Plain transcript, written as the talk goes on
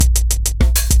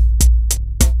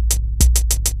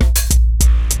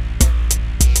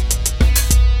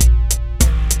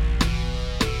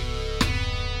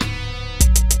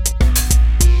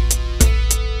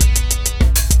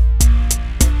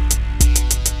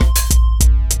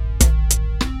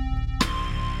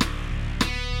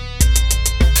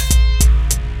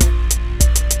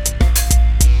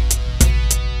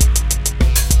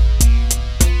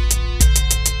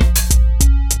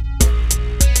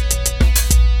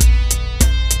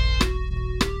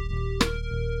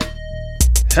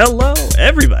Hello,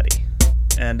 everybody,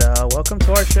 and welcome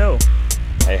to our show.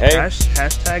 Hey, hey.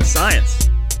 Hashtag science.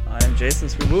 I am Jason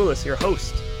Scribulis, your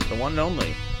host, the one and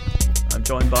only. I'm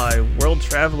joined by world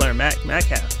traveler Matt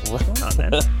Metcalf. What's going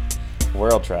on, man?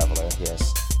 World traveler,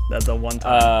 yes. That's the one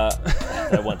time.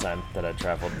 That one time that I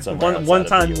traveled somewhere one outside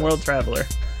time of the US. world traveler.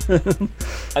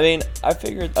 I mean, I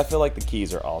feel like the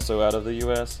Keys are also out of the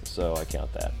U.S., so I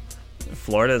count that.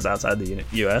 Florida is outside the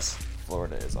U.S.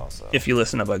 Florida is also. If you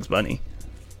listen to Bugs Bunny.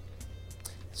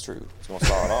 It's true. It's going to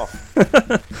start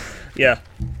off. Yeah.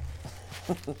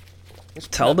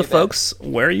 Tell the folks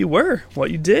where you were,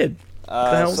 what you did.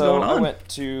 What the hell's going on? I went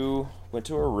to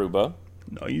Aruba.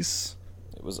 Nice.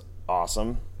 It was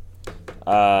awesome.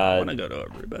 I want to go to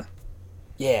Aruba.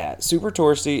 Yeah, super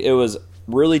touristy. It was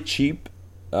really cheap,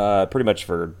 pretty much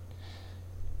for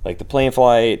like the plane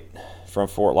flight from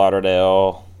Fort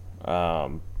Lauderdale.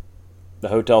 The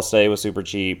hotel stay was super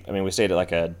cheap. I mean, we stayed at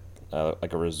like a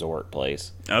resort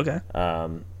place. Okay.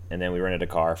 And then we rented a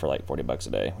car for like $40 a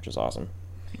day, which was awesome.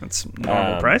 That's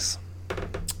normal price.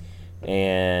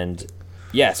 And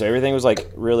yeah, so everything was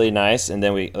like really nice. And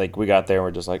then we got there and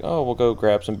we're just like, oh, we'll go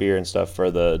grab some beer and stuff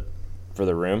for the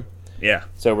room. Yeah.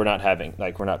 So we're not paying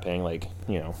like,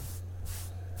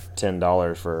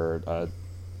 $10 for a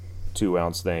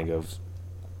 2-ounce thing of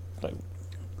like,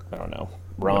 I don't know,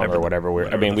 rum or whatever. We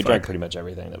drank pretty much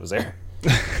everything that was there.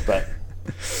 But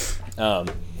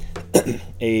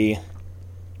a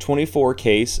 24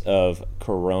 case of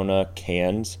Corona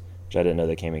cans, which I didn't know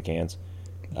they came in cans,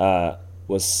 was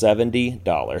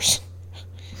 $70.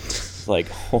 Like,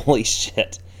 holy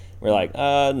shit. We're like,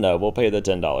 no, we'll pay the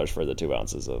 $10 for the 2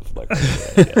 ounces of like.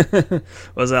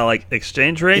 Was that like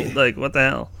exchange rate? Like, what the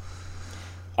hell?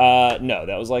 No,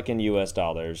 that was like in US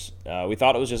dollars. We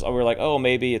thought it was just, we were like, oh,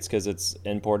 maybe it's because it's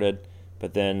imported,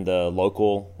 but then the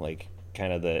local, like,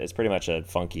 it's pretty much a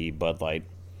funky Bud Light.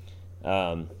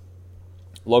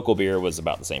 Local beer was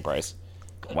about the same price.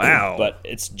 Wow. But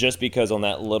it's just because on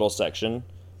that little section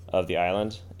of the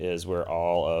island is where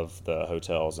all of the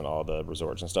hotels and all the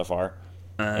resorts and stuff are.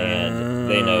 And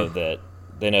they know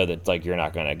that like you're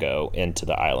not going to go into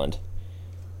the island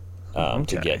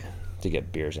to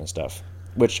get beers and stuff.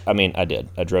 Which, I mean, I did.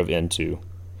 I drove into,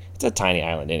 it's a tiny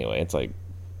island anyway. It's like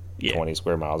 20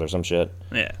 square miles or some shit.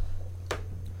 Yeah.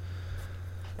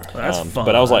 Well, that's fun.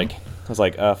 But I was like,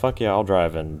 fuck yeah, I'll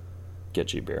drive and get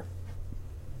cheap beer.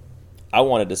 I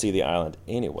wanted to see the island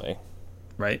anyway.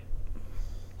 Right.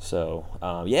 So,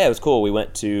 yeah, it was cool. We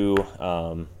went to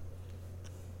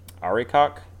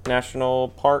Arikok National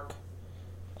Park,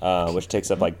 which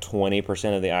takes up like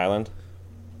 20% of the island.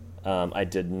 I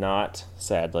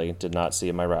sadly did not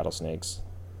see my rattlesnakes,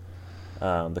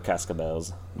 the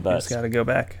cascabels. But you just got to go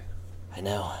back. I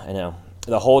know.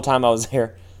 The whole time I was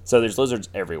there, so there's lizards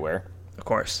everywhere. Of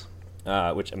course.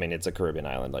 Which, I mean, it's a Caribbean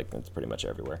island, like it's pretty much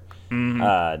everywhere.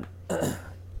 Mm-hmm.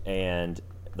 And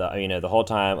the whole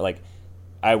time, like,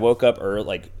 I woke up early,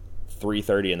 like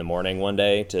 3:30 in the morning one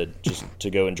day to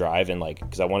go and drive and like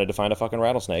because I wanted to find a fucking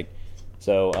rattlesnake.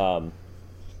 So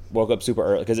woke up super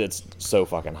early because it's so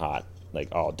fucking hot, like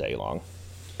all day long.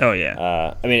 Oh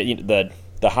yeah. I mean the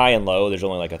high and low, there's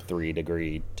only like a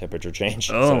 3-degree temperature change.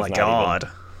 Oh so my god.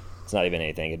 It's not even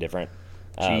anything different.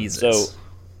 Jesus. So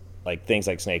like things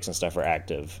like snakes and stuff are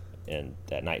active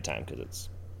at nighttime because it's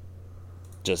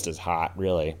just as hot,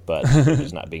 really, but they're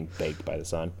just not being baked by the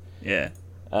sun. Yeah.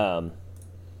 So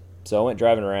I went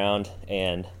driving around,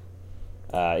 and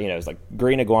it's like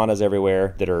green iguanas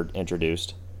everywhere that are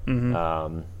introduced.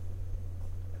 Mm-hmm.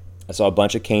 I saw a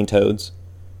bunch of cane toads,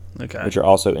 which are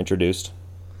also introduced,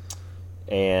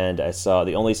 and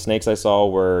the only snakes I saw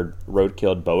were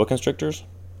road-killed boa constrictors.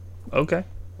 Okay.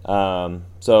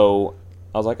 So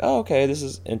I was like, oh, okay, this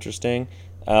is interesting.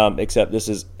 Except this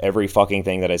is every fucking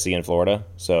thing that I see in Florida.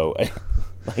 So,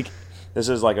 like, this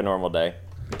is like a normal day.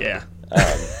 Yeah.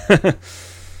 But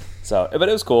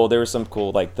it was cool. There was some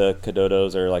cool, like the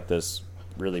Kododos are like this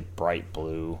really bright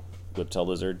blue whiptail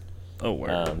lizard. Oh,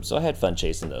 word. So I had fun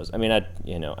chasing those. I mean, I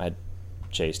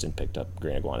chased and picked up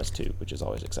green iguanas too, which is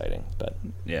always exciting. But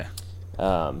yeah.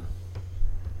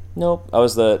 Nope.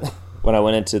 When I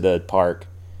went into the park,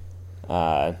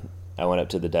 I went up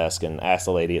to the desk and asked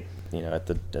the lady at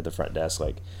the front desk,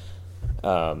 like,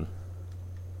 I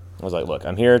was like, look,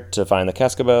 I'm here to find the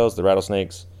cascabels, the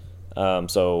rattlesnakes.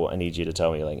 So I need you to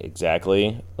tell me like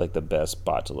exactly like the best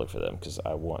spot to look for them because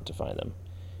I want to find them.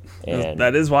 And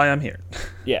that is why I'm here.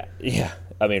 Yeah.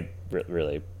 I mean,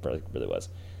 really was.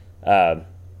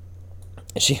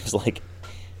 She was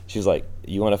like,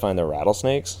 you want to find the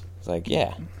rattlesnakes? I was like,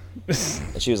 yeah.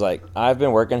 And she was like, I've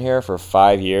been working here for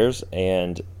 5 years,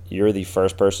 and you're the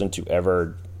first person to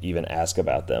ever even ask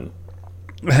about them.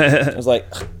 I was like,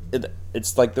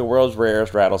 it's like the world's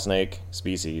rarest rattlesnake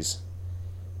species,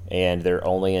 and they're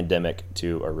only endemic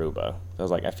to Aruba. I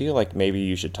was like, I feel like maybe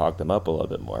you should talk them up a little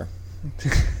bit more.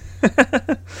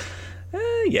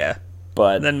 Yeah.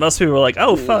 But then most people were like,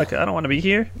 oh, fuck, I don't want to be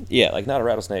here. Yeah, like, not a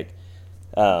rattlesnake.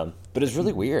 But it's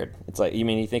really weird. It's like,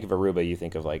 you think of Aruba, you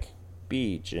think of, like,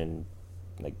 beach and,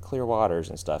 like, clear waters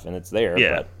and stuff, and it's there,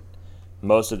 but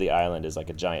most of the island is, like,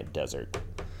 a giant desert.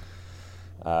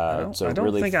 I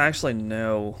don't think I actually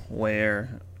know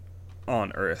where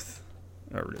on Earth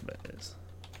Aruba is.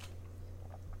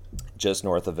 Just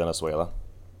north of Venezuela.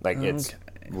 Like, it's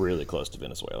really close to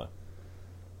Venezuela.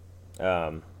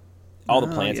 All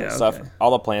the plants and stuff, all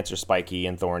the plants are spiky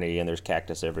and thorny, and there's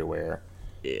cactus everywhere.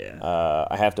 Yeah.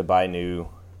 I have to buy new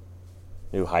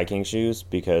hiking shoes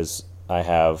because I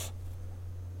have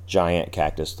giant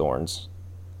cactus thorns,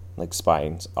 like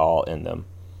spines, all in them.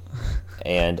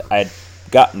 And I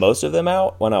got most of them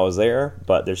out when I was there,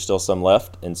 but there's still some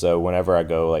left. And so whenever I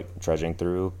go, like, trudging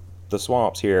through the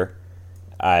swamps here,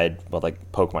 I'd,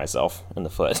 like, poke myself in the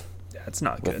foot. That's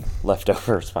not good.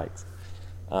 Leftover spikes.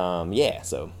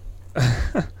 So...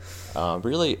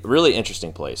 really, really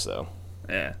interesting place, though.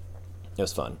 Yeah. It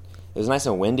was fun. It was nice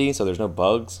and windy, so there's no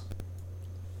bugs,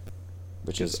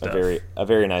 which is a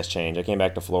very nice change. I came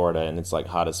back to Florida, and it's, like,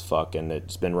 hot as fuck, and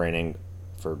it's been raining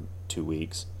for 2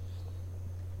 weeks.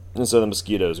 And so the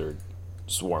mosquitoes are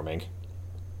swarming.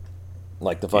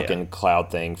 Like the fucking cloud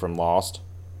thing from Lost.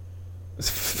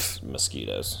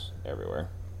 Mosquitoes everywhere.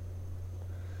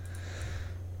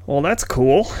 Well, that's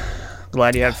cool.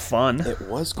 Glad you had fun. It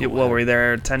was cool. What, were you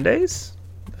there 10 days?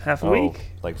 Half a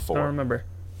week? Like 4. I don't remember.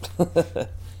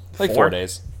 Like 4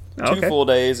 days. 2 full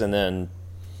days and then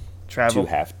travel.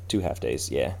 2 half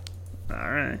days, yeah. All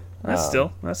right. That's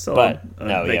still but,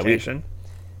 a vacation.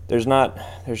 There's not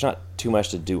too much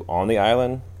to do on the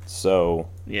island, so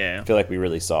I feel like we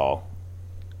really saw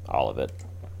all of it.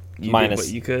 You did what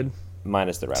you could?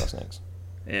 Minus the rattlesnakes.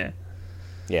 Yeah.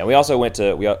 Yeah, we also went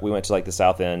to like the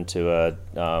south end to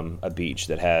a beach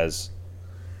that has,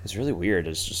 it's really weird.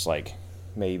 It's just like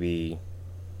maybe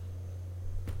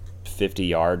 50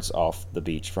 yards off the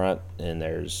beachfront, and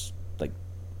there's like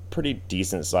pretty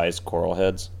decent sized coral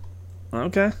heads.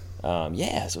 Okay. So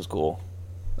it was cool.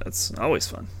 That's always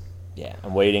fun. Yeah,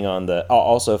 I'm waiting on I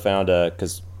also found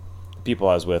because people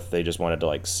I was with, they just wanted to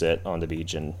like sit on the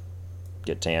beach and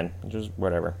get tan, which was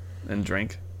whatever. And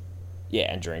drink.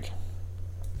 Yeah, and drink.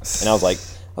 And I was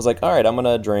like, all right, I'm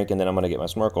gonna drink and then I'm gonna get my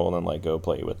snorkel and then like go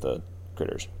play with the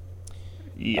critters.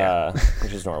 Yeah,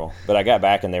 which is normal. But I got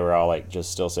back and they were all like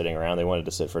just still sitting around. They wanted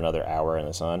to sit for another hour in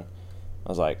the sun. I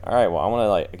was like, all right,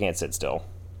 well, I can't sit still.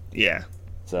 Yeah.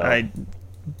 So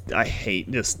I hate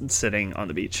just sitting on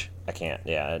the beach. I can't.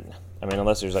 Yeah. I mean,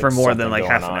 unless there's like for more than like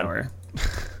half an hour.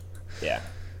 Yeah.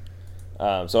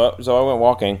 So I went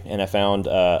walking and I found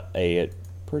a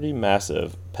pretty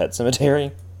massive pet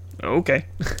cemetery. Okay.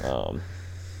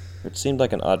 Which seemed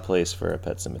like an odd place for a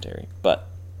pet cemetery, but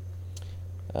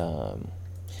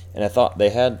and I thought they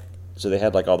had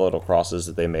like all the little crosses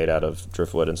that they made out of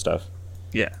driftwood and stuff.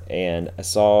 Yeah. And I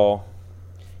saw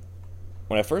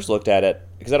when I first looked at it,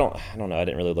 because I don't know, I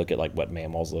didn't really look at like what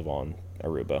mammals live on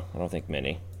Aruba. I don't think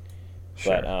many.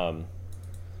 Sure. But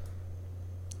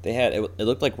they had it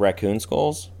looked like raccoon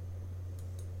skulls,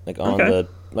 like on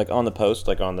the post,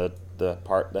 like on the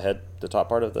top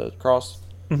part of the cross.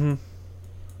 Mm-hmm.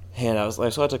 And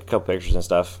so I took a couple pictures and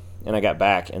stuff, and I got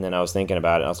back, and then I was thinking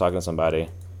about it. And I was talking to somebody,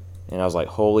 and I was like,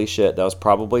 "Holy shit, that was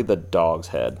probably the dog's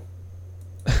head."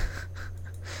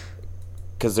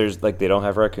 Because there's like they don't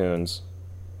have raccoons.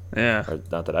 Yeah. Or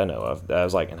not that I know of. I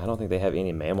was like, and I don't think they have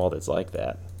any mammal that's like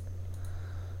that.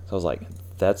 So I was like,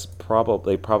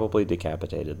 they probably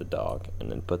decapitated the dog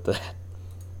and then put the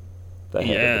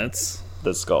head of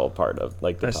the skull part of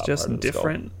like the that's top just part of the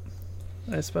different,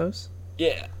 skull. I suppose.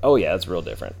 Yeah. Oh yeah, it's real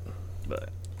different. But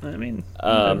I mean,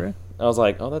 I was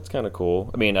like, oh, that's kind of cool.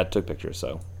 I mean, I took pictures,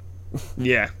 so.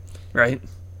 Yeah. Right.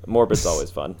 Morbid's always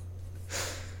fun.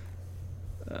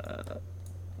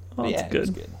 That's good. It was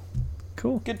good.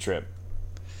 Cool. Good trip.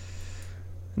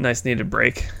 Nice needed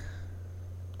break.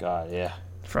 God, yeah.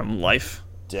 From life.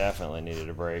 Definitely needed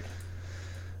a break.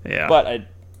 Yeah. But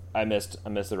I missed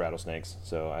the rattlesnakes,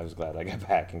 so I was glad I got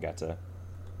back and got to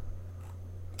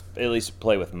at least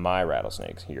play with my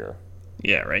rattlesnakes here.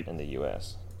 Yeah, right. In the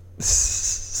U.S.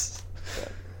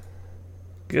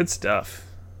 Good stuff.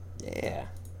 Yeah.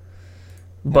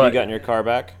 But have you gotten your car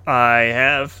back? I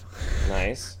have.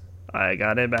 Nice. I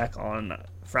got it back on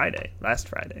last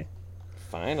Friday.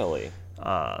 Finally.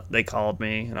 They called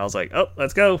me, and I was like, oh,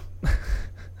 let's go.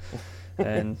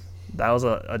 And that was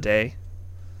a day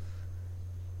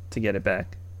to get it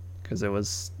back because it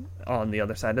was on the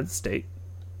other side of the state.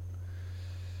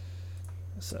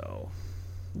 So,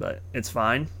 but it's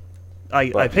fine.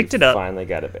 I picked it up. Finally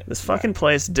got it back. This fucking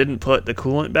place didn't put the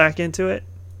coolant back into it,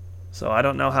 so I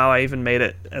don't know how I even made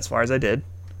it as far as I did.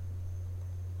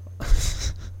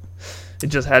 It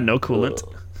just had no coolant.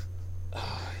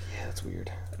 Oh, yeah, that's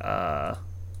weird. I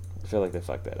feel like they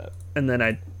fucked that up. And then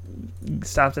I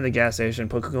stopped at the gas station,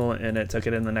 put coolant in it, took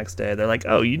it in the next day. They're like,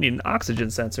 "Oh, you need an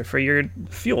oxygen sensor for your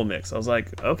fuel mix." I was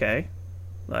like, "Okay."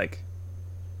 Like,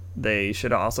 they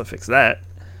should have also fixed that.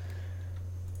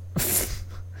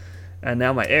 And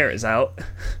now my air is out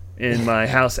in my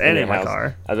house and in my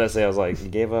car. I was about to say, I was like, you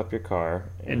gave up your car.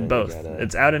 In both.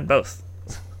 It's out in both.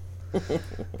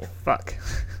 Fuck.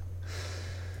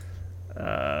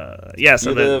 Yeah,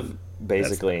 so you live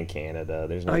basically in Canada.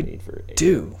 There's no need for air.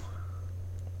 Do.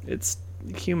 It's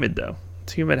humid, though.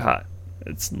 It's humid hot.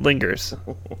 It lingers.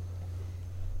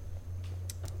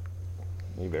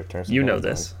 You better turn some You know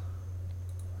this.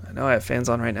 I know I have fans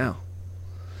on right now.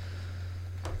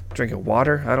 Drinking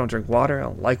water. I don't drink water. I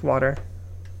don't like water.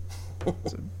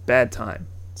 It's a bad time.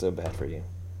 So bad for you.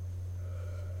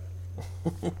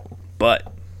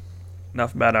 But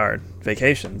enough about our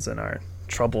vacations and our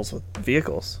troubles with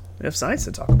vehicles. We have science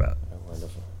to talk about. Oh,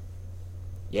 wonderful.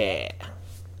 Yeah.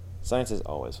 Science is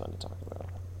always fun to talk about.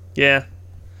 Yeah.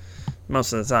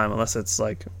 Most of the time, unless it's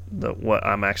like what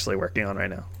I'm actually working on right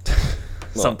now.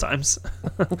 Sometimes.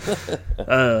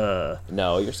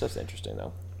 No, your stuff's interesting,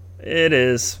 though. It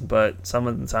is, but some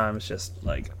of the time it's just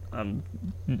like I'm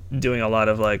doing a lot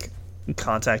of like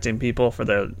contacting people for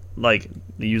their like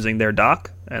using their doc,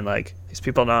 and like these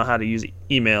people don't know how to use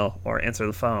email or answer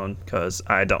the phone because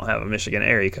I don't have a Michigan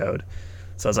area code.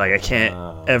 So it's like I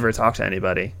can't ever talk to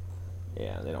anybody.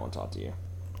 Yeah, they don't want to talk to you.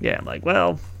 Yeah, I'm like,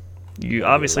 well, you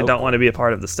obviously don't want to be a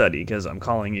part of the study because I'm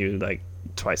calling you like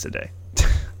twice a day.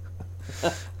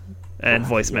 And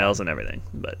voicemails and everything.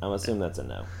 But I'm assuming that's a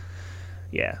no.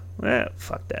 Yeah,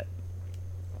 fuck that.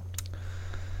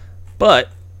 But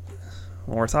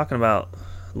when we're talking about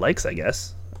lakes, I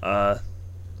guess,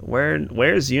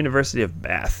 where's University of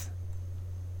Bath?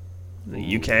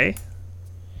 The UK?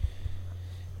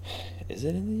 Is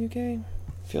it in the UK?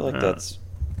 I feel like that's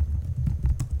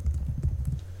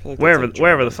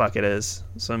wherever the fuck it is.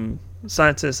 Some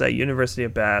scientists at University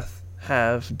of Bath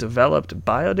have developed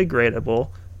biodegradable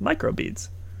microbeads.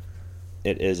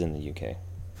 It is in the UK.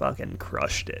 Fucking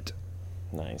crushed it.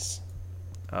 Nice.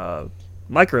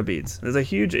 Microbeads is a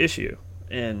huge issue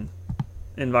in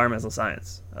environmental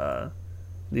science.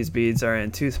 These beads are in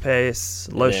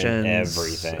toothpaste, lotions,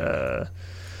 everything.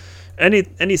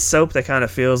 Any soap that kind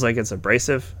of feels like it's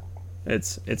abrasive,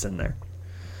 it's in there.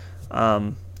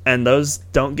 And those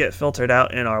don't get filtered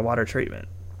out in our water treatment.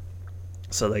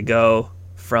 So they go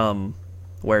from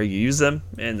where you use them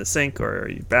in the sink or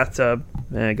your bathtub,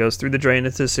 and it goes through the drain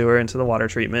into the sewer, into the water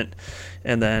treatment,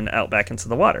 and then out back into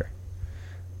the water,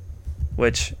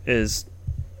 which is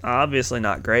obviously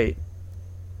not great.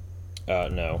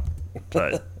 No.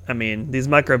 But, I mean, these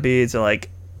microbeads are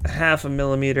like 0.5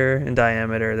 millimeter in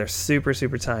diameter. They're super,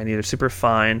 super tiny. They're super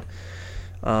fine.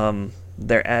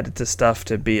 They're added to stuff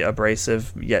to be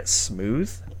abrasive yet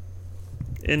smooth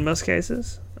in most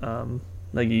cases.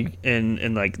 Like you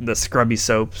in like the scrubby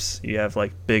soaps, you have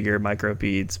like bigger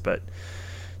microbeads, but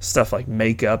stuff like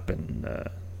makeup and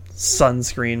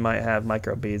sunscreen might have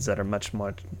microbeads that are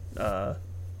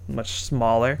much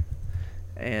smaller,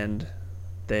 and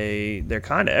they're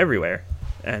kind of everywhere,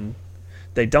 and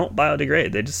they don't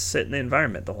biodegrade. They just sit in the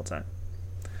environment the whole time.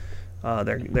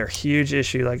 They're a huge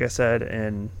issue, like I said,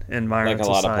 in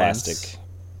environmental science. Like a lot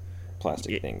of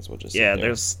plastic things will just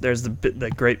there's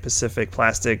the Great Pacific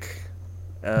Plastic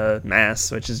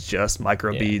mass, which is just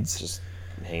microbeads, just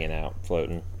hanging out,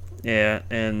 floating. Yeah,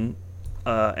 and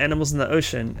animals in the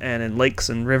ocean and in lakes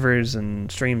and rivers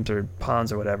and streams or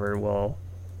ponds or whatever will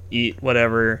eat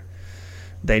whatever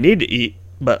they need to eat,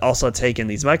 but also take in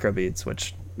these microbeads,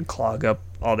 which clog up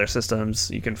all their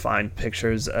systems. You can find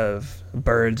pictures of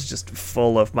birds just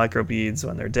full of microbeads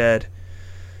when they're dead.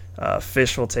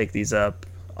 Fish will take these up,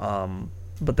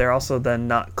 but they're also then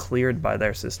not cleared by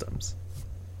their systems.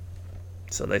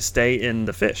 So they stay in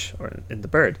the fish or in the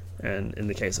bird. And in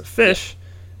the case of fish,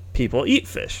 people eat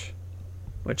fish,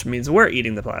 which means we're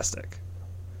eating the plastic.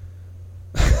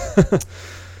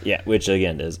 Yeah, which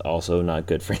again is also not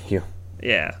good for you.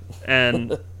 Yeah,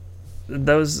 and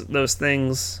those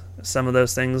things, some of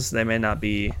those things, they may not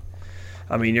be.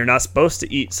 I mean, you're not supposed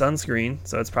to eat sunscreen,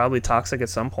 so it's probably toxic at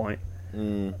some point.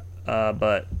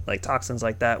 But like toxins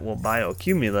like that will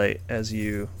bioaccumulate as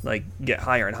you like get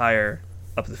higher and higher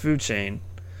up the food chain,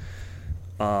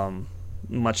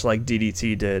 much like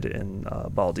DDT did in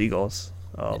bald eagles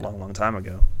a long time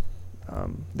ago.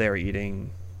 They were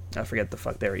eating, I forget the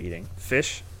fuck they were eating,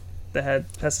 fish that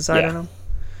had pesticide in them.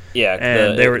 Yeah,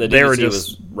 and the they were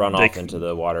just run off into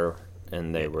the water,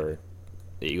 and the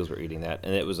eagles were eating that,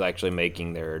 and it was actually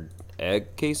making their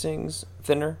egg casings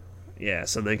thinner. Yeah,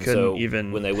 so they couldn't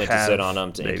even when they went to sit on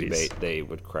them to incubate, they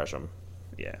would crush them.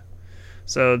 Yeah,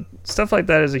 so stuff like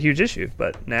that is a huge issue,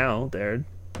 but now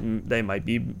they might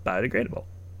be biodegradable.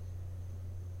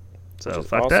 So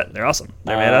fuck awesome. That, they're awesome.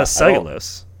 They're made out of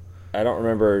cellulose. I don't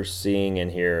remember seeing in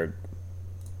here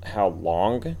how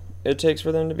long it takes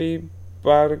for them to be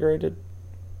biodegraded.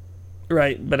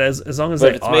 Right, but as long as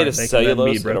they made of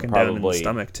cellulose, can be broken down in the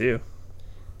stomach too.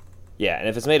 Yeah, and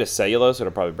if it's made of cellulose,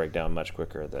 it'll probably break down much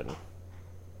quicker than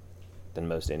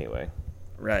most anyway.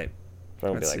 Right. So it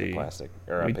won't be like a plastic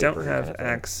or a we paper don't have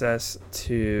access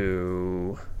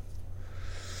to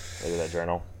maybe that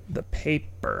journal. The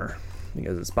paper,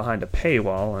 because it's behind a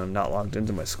paywall and I'm not logged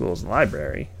into my school's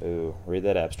library. Ooh, read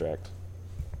that abstract.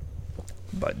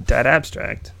 But that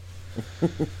abstract.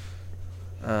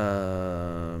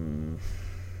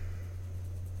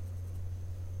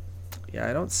 Yeah,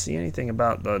 I don't see anything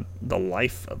about the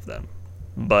life of them.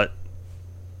 But,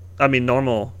 I mean,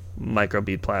 normal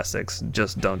microbead plastics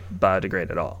just don't biodegrade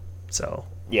at all. So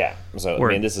yeah, so I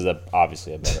mean, this is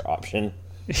obviously a better option.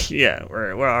 Yeah,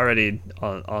 we're already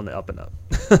on the up and up.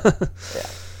 Yeah,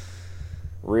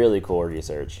 really cool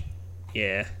research.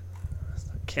 Yeah,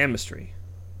 chemistry.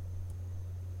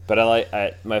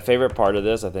 But my favorite part of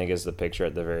this, I think, is the picture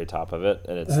at the very top of it,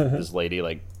 and it's this lady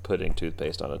like putting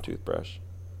toothpaste on a toothbrush.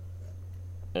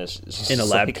 And it's in a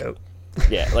lab coat.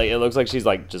 Yeah, like it looks like she's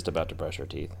like just about to brush her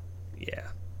teeth. Yeah,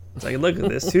 it's like, look at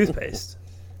this toothpaste.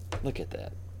 Look at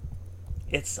that.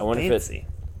 It's fancy.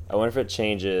 I wonder if it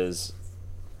changes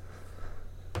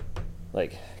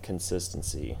like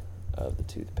consistency of the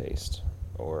toothpaste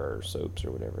or soaps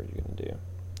or whatever you're gonna do.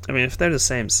 I mean, if they're the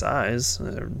same size,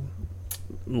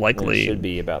 likely it should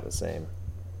be about the same.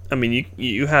 I mean,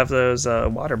 you have those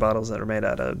water bottles that are made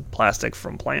out of plastic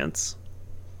from plants.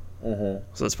 Mm-hmm.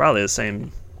 So it's probably the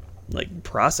same like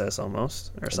process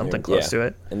almost, or something close to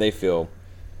it. And they feel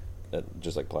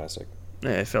just like plastic.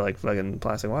 Yeah, I feel like fucking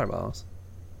plastic water bottles.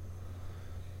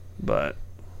 But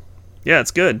yeah,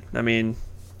 it's good. I mean,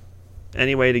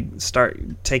 any way to start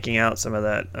taking out some of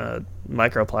that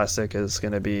microplastic is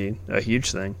going to be a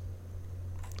huge thing.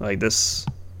 Like this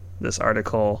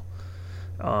article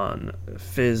on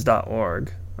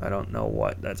phys.org. I don't know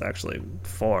what that's actually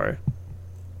for.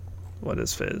 What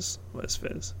is Phys? What is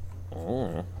Phys?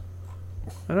 Oh.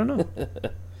 I don't know.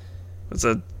 It's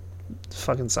a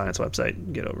fucking science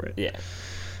website. Get over it. Yeah.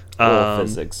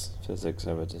 Physics,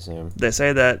 I would assume. They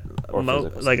say that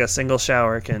like a single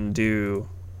shower can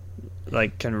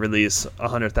release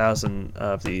 100,000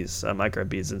 of these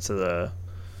microbeads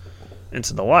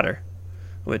into the water,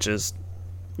 which is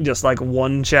just like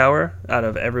one shower out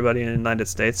of everybody in the United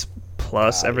States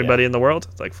plus everybody in the world.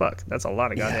 It's like, fuck, that's a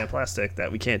lot of goddamn plastic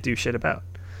that we can't do shit about.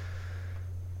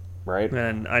 Right.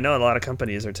 And I know a lot of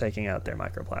companies are taking out their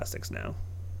microplastics now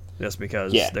just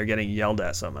because they're getting yelled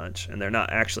at so much and they're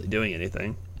not actually doing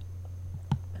anything.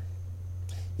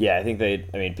 Yeah, I think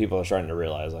people are starting to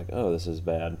realize like, oh, this is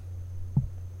bad.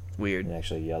 Weird. And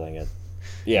actually yelling at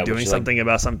doing something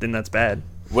about something that's bad.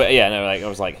 Well, yeah, no, like I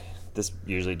was like, this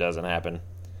usually doesn't happen.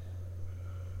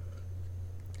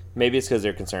 Maybe it's because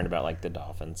they're concerned about like the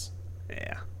dolphins.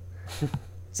 Yeah.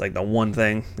 It's like the one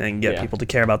thing that can get people to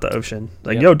care about the ocean.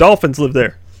 Like, yo, dolphins live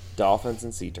there. Dolphins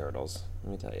and sea turtles.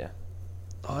 Let me tell you.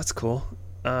 Oh, that's cool.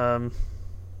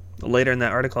 Later in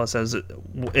that article, it says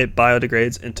it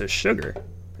biodegrades into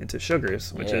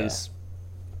sugars, which is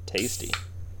tasty.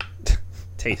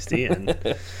 Tasty,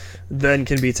 and then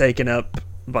can be taken up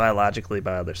biologically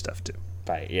by other stuff too.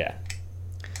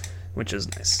 Which is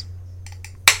nice.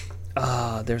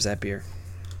 There's that beer.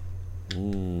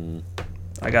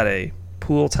 I got a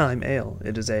Pool Time Ale.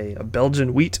 It is a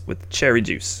Belgian wheat with cherry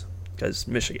juice, because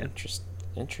Michigan.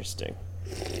 Interesting.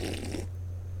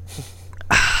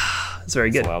 It's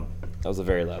very good. That was a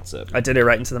very loud sip. I did it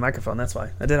right into the microphone. That's why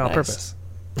I did it on purpose.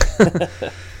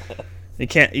 You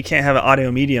can't have an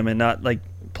audio medium and not like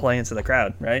play into the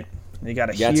crowd, right? You got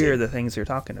to hear the things you're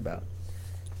talking about.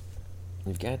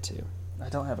 You've got to. I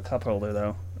don't have a cup holder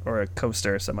though, or a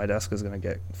coaster, so my desk is gonna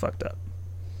get fucked up.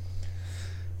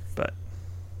 But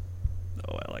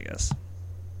oh well, I guess.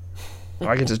 Or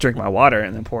I can just drink my water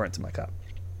and then pour it into my cup.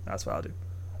 That's what I'll do.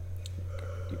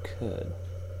 You could.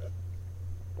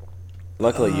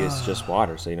 Luckily, it's just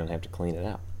water, so you don't have to clean it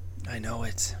out. I know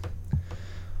it.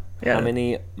 Yeah. How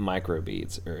many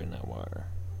microbeads are in that water?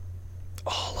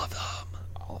 All of them.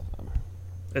 All of them.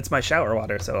 It's my shower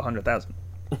water, so 100,000.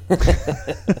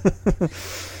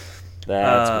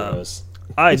 That's gross.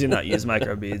 I do not use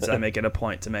microbeads. I make it a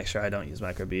point to make sure I don't use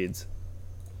microbeads.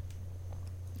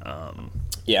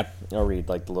 Yeah, I'll read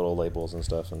like the little labels and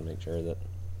stuff and make sure that.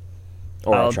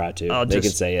 Or I'll try to. They can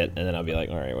say it, and then I'll be like,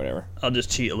 all right, whatever. I'll just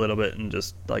cheat a little bit and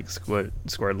just like squirt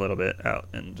a little bit out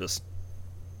and just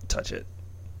touch it.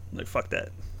 Like, fuck that.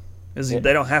 Because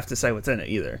they don't have to say what's in it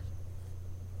either.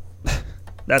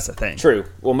 That's the thing. True.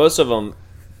 Well, most of them,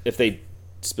 if they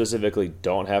specifically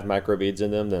don't have microbeads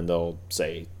in them, then they'll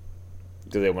say,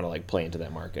 do they want to like play into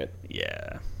that market?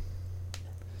 Yeah.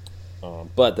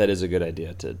 But that is a good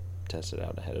idea to test it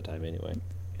out ahead of time anyway.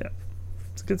 Yeah.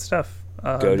 It's good stuff.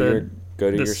 Go to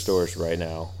your stores right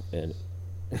now and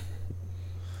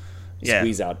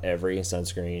squeeze out every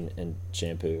sunscreen and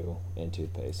shampoo and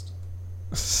toothpaste.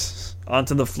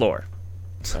 Onto the floor.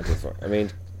 I mean,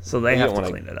 so they have to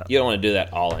clean it up. You don't want to do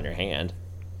that all in your hand.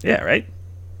 Yeah, right?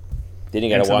 Then you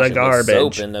got to wash it with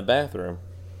soap in the bathroom.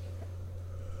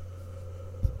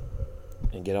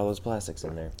 And get all those plastics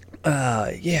in there.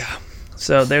 Yeah.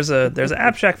 So there's an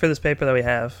abstract for this paper that we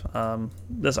have.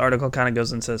 This article kind of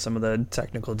goes into some of the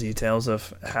technical details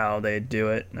of how they do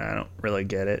it. And I don't really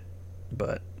get it,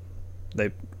 but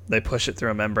they push it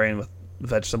through a membrane with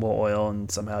vegetable oil and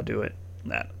somehow do it.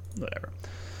 Whatever.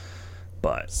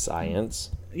 But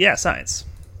science. Yeah, science.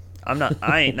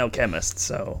 I ain't no chemist,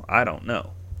 so I don't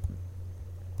know.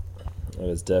 It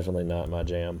was definitely not my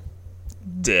jam.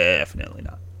 Definitely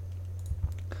not.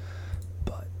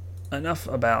 But enough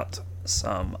about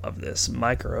some of this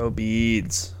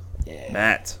microbeads. Yeah.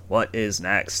 Matt, what is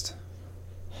next?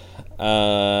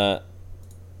 Well,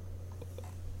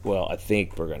 I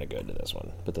think we're gonna go to this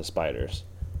one, but the spiders.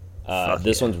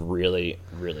 This one's really,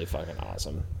 really fucking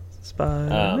awesome.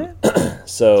 Spider-Man.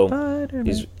 So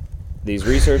Spider-Man. These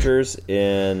researchers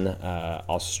in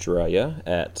Australia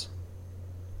at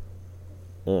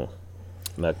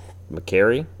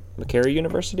Macquarie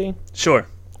University. Sure.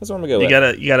 That's what I'm gonna go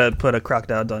with. You gotta put a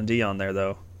Crocodile Dundee on there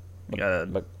though. You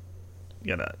gotta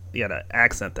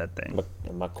accent that thing.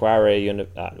 Macquarie I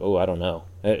don't know.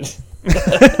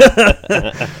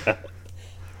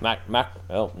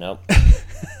 Oh no.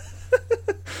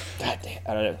 God damn,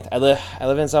 I don't know. I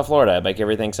live in South Florida. I make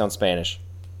everything sound Spanish.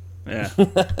 Yeah.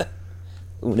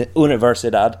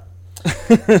 Universidad.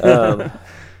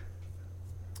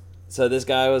 So this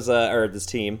guy was, or this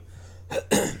team,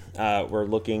 we're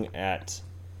looking at,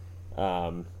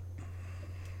 I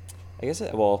guess,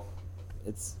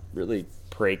 it's really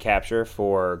prey capture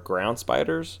for ground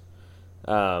spiders.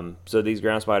 So these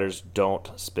ground spiders don't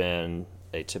spin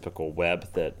a typical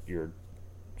web that your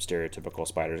stereotypical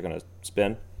spider is going to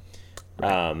spin.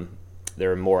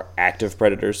 They're more active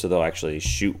predators, so they'll actually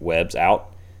shoot webs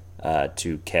out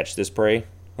to catch this prey,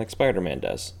 like Spider-Man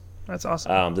does. That's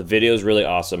awesome. The video is really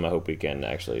awesome. I hope we can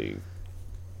actually,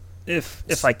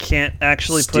 if I can't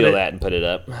actually steal that and put it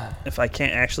up. If I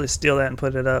can't actually steal that and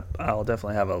put it up, I'll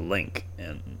definitely have a link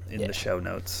in the show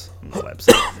notes on the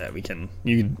website that we can.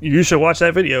 You should watch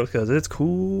that video because it's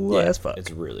cool as fuck.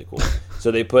 It's really cool.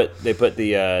 So they put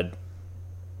the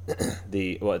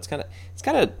it's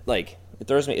kind of like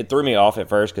it threw me off at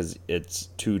first because it's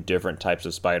two different types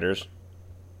of spiders.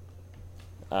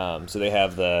 So they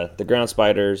have the ground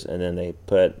spiders, and then they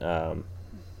put I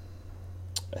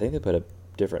think they put a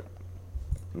different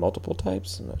multiple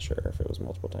types. I'm not sure if it was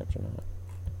multiple types or not.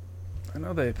 I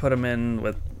know they put them in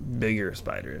with bigger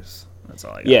spiders. That's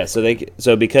all I got. Yeah,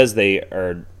 so because they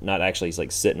are not actually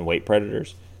like sit and wait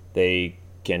predators, they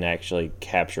can actually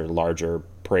capture larger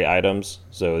prey items.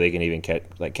 So they can even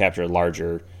capture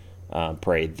larger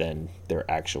prey than their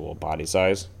actual body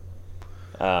size,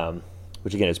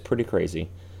 which again is pretty crazy.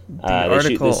 The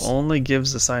article only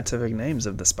gives the scientific names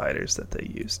of the spiders that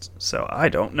they used, so I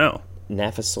don't know.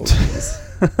 Naphthosoles.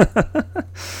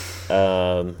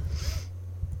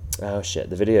 Oh shit!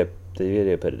 The video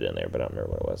put it in there, but I don't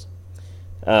remember what it was.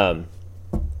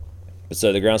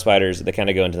 So the ground spiders, they kind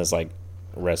of go into this like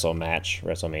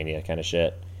WrestleMania kind of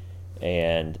shit,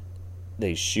 and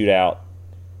they shoot out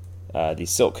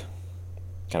these silk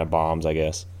kind of bombs, I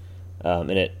guess, and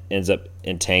it ends up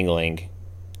entangling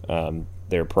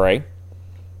their prey,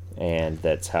 and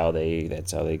that's how they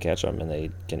catch them, and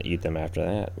they can eat them after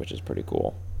that, which is pretty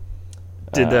cool.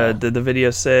 Did the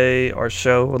video say or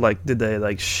show, like, did they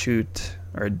like shoot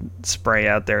or spray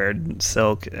out their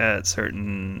silk at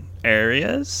certain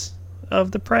areas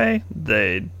of the prey?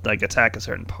 They like attack a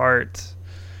certain part,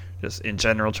 just in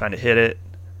general trying to hit it?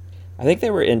 I think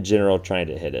they were in general trying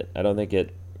to hit it. I don't think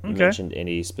it mentioned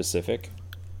any specific.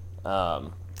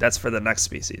 That's for the next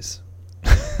species.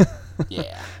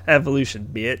 Yeah. Evolution,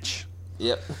 bitch.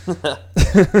 Yep.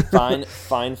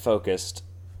 fine focused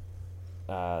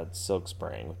silk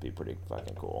spraying would be pretty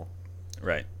fucking cool.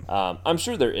 Right. I'm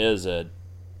sure there is a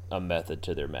method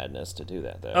to their madness to do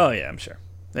that, though. Oh, yeah, I'm sure.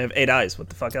 They have 8 eyes. What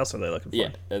the fuck else are they looking for?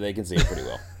 Yeah, they can see it pretty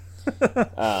well.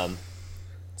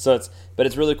 But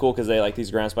it's really cool because they like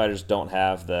these ground spiders don't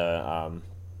have the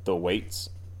weights,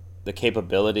 the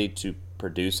capability to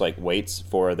produce like weights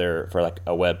for like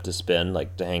a web to spin,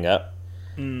 like to hang up.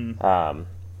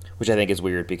 Which I think is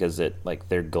weird because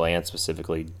their glands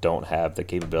specifically don't have the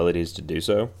capabilities to do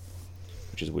so,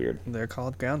 which is weird. They're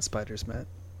called ground spiders, Matt.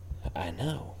 I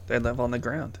know. They live on the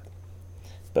ground.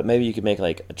 But maybe you could make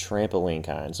like a trampoline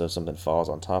kind, so something falls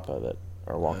on top of it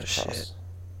or walks across. Shit.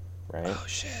 Right? Oh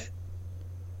shit.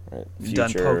 Right. Future,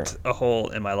 done poked a hole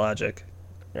in my logic.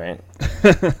 Right.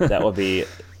 that would be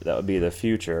the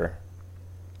future.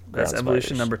 That's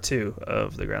evolution number 2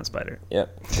 of the ground spider.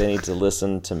 Yep. They need to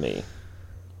listen to me,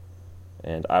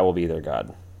 and I will be their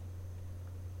god.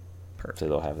 Perfect. So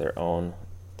they'll have their own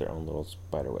little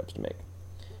spider webs to make.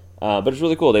 But it's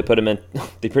really cool. They put them in.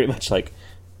 They pretty much like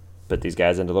put these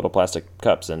guys into little plastic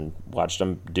cups and watched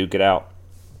them duke it out.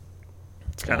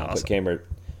 It's kind of awesome.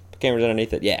 Put cameras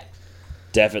underneath it. Yeah,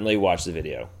 definitely watch the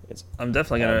video. I'm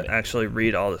definitely gonna actually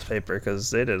read all this paper because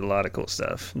they did a lot of cool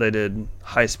stuff. They did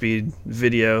high-speed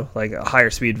video, like a higher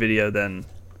speed video than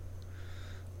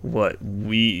what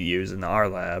we use in our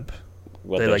lab.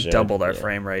 They like doubled our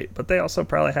frame rate, but they also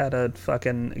probably had a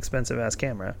fucking expensive ass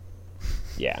camera.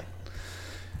 Yeah.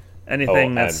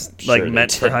 Anything that's like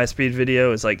meant for high speed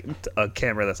video is like a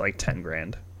camera that's like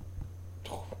 $10,000,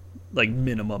 like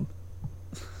minimum.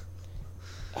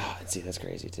 Oh, see, that's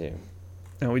crazy too.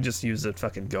 And we just used a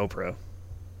fucking GoPro.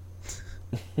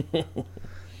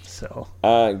 So.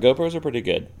 GoPros are pretty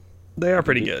good. They are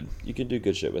pretty good. You can do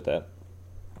good shit with that.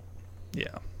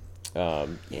 Yeah.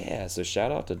 Yeah. So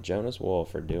shout out to Jonas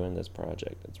Wolf for doing this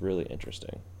project. It's really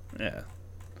interesting. Yeah.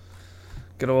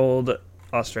 Good old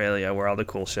Australia, where all the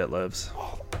cool shit lives.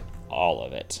 All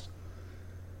of it.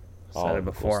 Said it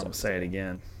before, I'm gonna say it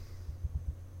again.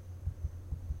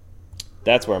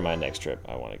 That's where my next trip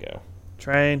I want to go.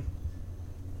 Train.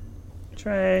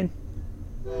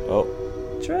 Oh.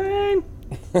 Train.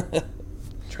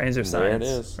 Trains are science, there it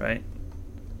is. Right?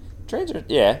 Trains are,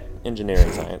 yeah,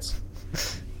 engineering science.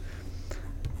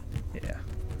 Yeah.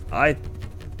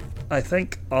 I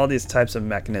think all these types of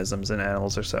mechanisms in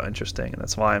animals are so interesting, and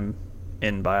that's why I'm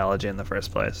in biology in the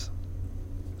first place.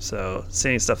 So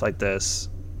seeing stuff like this,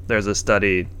 there's a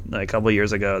study like a couple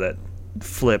years ago that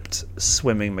flipped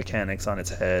swimming mechanics on its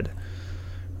head.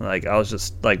 Like I was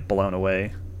just like blown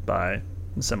away by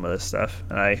some of this stuff,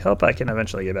 and I hope I can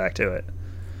eventually get back to it,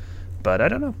 but I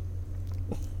don't know.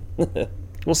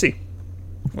 We'll see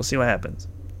what happens.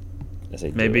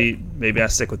 Maybe I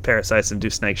stick with parasites and do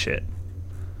snake shit.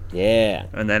 Yeah.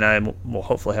 And then I will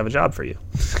hopefully have a job for you.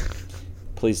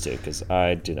 Please do, because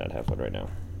I do not have one right now.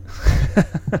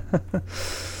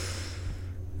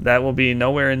 That will be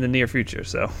nowhere in the near future,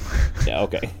 so. Yeah,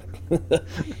 okay.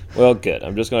 Well, good.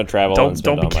 I'm just going to travel and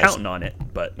spend don't be counting on it,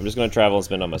 but. I'm just going to travel and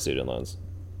spend on my student loans.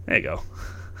 There you go.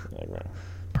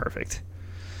 Perfect.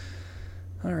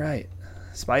 All right.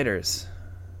 Spiders.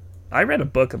 I read a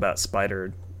book about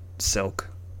spider silk.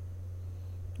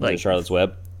 Like Charlotte's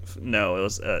Web? No, it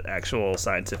was an actual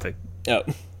scientific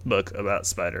book about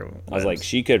spider webs. I was like,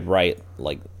 she could write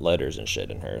like letters and shit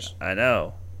in hers. I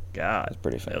know. God. That's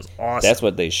pretty fun. It was awesome. That's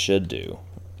what they should do.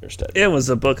 Their study. It was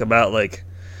a book about like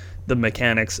the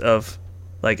mechanics of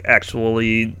like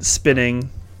actually spinning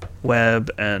web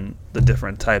and the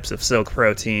different types of silk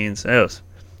proteins. It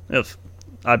was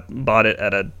I bought it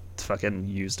at a fucking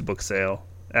used book sale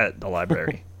at the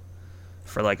library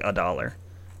for like $1.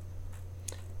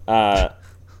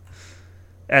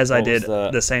 As I did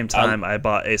the same time I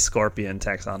bought a Scorpion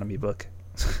taxonomy book.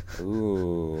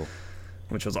 Ooh.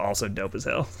 Which was also dope as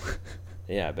hell.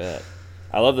 Yeah, I bet.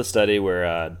 I love the study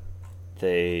where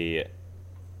they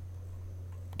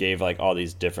gave like all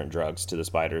these different drugs to the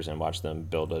spiders and watched them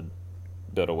build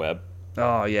a web.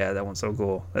 Oh yeah, that one's so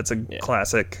cool. That's a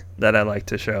classic that I like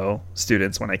to show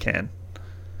students when I can.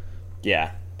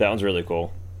 Yeah, that one's really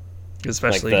cool.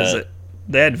 Especially because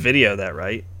they had video of that,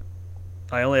 right?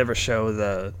 I only ever show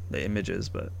the images,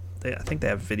 but I think they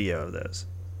have video of those.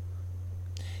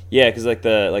 Yeah, because like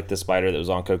the spider that was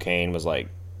on cocaine was like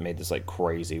made this like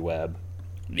crazy web.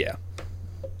 Yeah.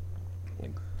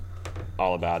 Like,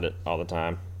 all about it all the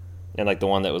time, and like the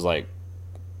one that was like,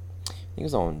 I think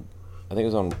it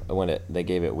was on when they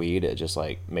gave it weed. It just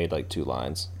like made like 2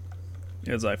 lines.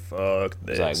 It was like, fuck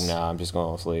this. It's like, nah, I'm just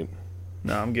going to sleep.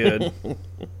 No, I'm good.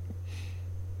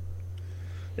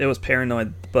 It was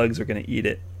paranoid the bugs were going to eat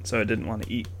it, so it didn't want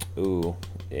to eat. Ooh,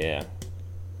 yeah.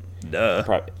 Duh.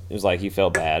 It was like he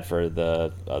felt bad for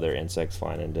the other insects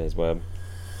flying into his web.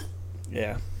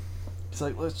 Yeah. He's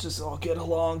like, let's just all get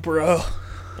along, bro.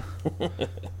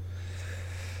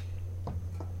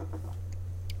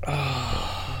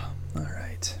 Oh, all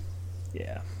right.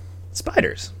 Yeah.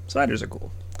 Spiders. Spiders are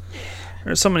cool.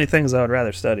 There's so many things I would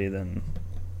rather study than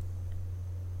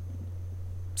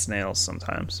snails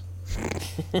sometimes.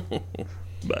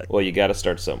 But well, you got to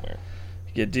start somewhere.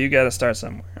 You do got to start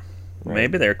somewhere. Right.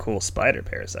 Maybe they're cool spider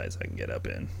parasites I can get up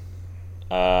in.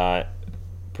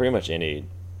 Pretty much any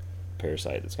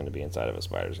parasite that's going to be inside of a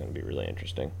spider is going to be really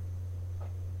interesting.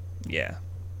 Yeah.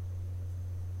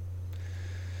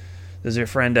 Does your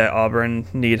friend at Auburn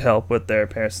need help with their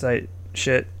parasite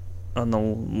shit on the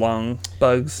lung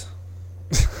bugs?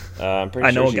 I'm pretty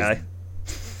I sure know a guy.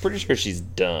 Pretty sure she's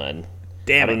done.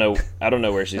 Damn it. I don't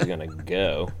know where she's gonna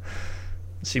go.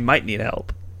 She might need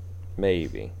help.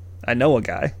 Maybe. I know a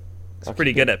guy. He's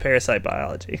pretty good at parasite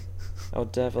biology. I'll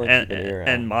definitely keep an ear out.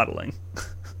 And modeling.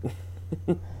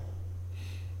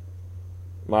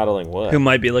 Modeling what? Who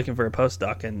might be looking for a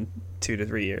postdoc in 2 to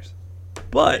 3 years.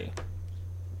 But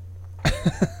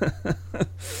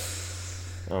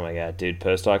oh my god, dude,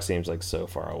 postdoc seems like so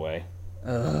far away.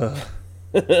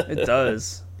 It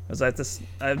does.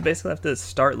 I basically have to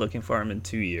start looking for him in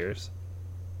 2 years.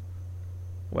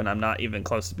 When I'm not even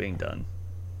close to being done.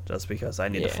 Just because I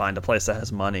need to find a place that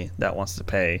has money that wants to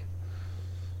pay.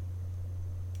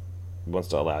 Wants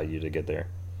to allow you to get there.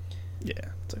 Yeah,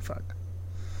 it's like fuck.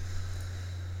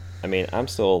 I mean, I'm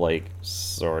still like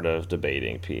sort of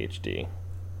debating PhD.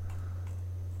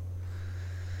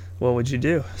 What would you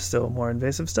do? Still more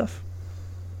invasive stuff?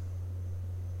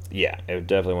 Yeah, I would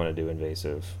definitely want to do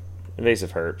invasive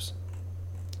herps.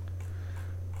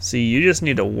 See, you just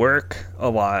need to work a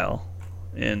while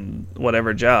in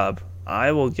whatever job.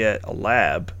 I will get a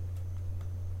lab,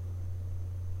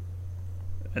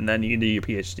 and then you can do your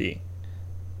PhD.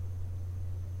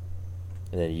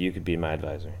 And then you could be my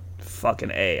advisor.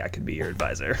 Fucking A, I could be your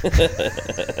advisor.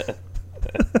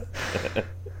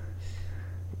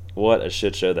 What a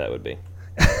shit show that would be.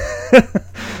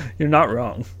 You're not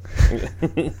wrong.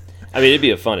 I mean, it'd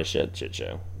be a fun as shit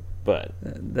show, but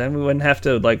then we wouldn't have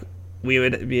to, we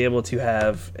would be able to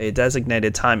have a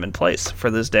designated time and place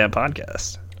for this damn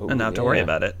podcast. Ooh, and not have to worry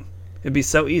about it. It'd be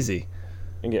so easy.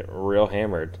 And get real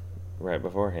hammered right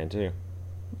beforehand, too.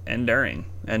 And during.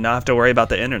 And not have to worry about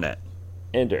the internet.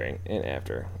 And during. And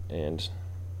after. And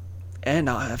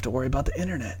not have to worry about the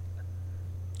internet.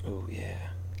 Oh, yeah.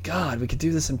 God, we could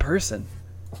do this in person.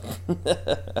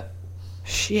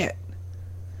 Shit.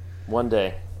 One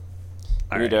day.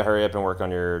 You need to hurry up and work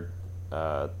on your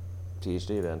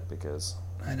PhD then, because...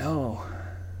 I know.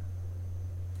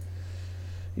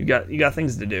 You got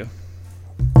things to do.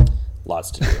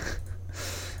 Lots to do.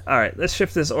 All right, let's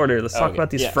shift this order. Let's talk about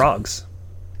these frogs.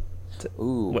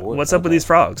 Ooh, what's up with these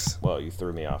frogs? Well, you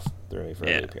threw me off. Threw me for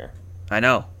a loop here. I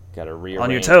know. Got to rearrange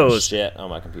on your toes. Shit on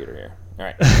my computer here. All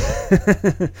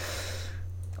right.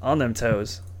 On them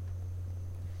toes.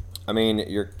 I mean,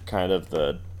 you're kind of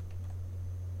the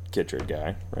Chytrid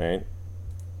guy, right?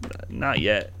 Not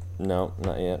yet. No,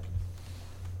 not yet.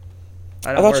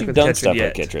 I thought you'd done stuff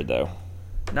with Chytrid, though.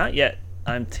 Not yet.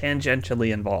 I'm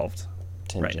tangentially involved.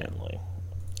 Tangentially. Right now.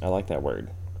 I like that word.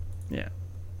 Yeah.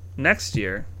 Next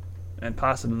year, and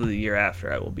possibly the year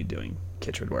after, I will be doing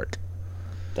Chytrid work.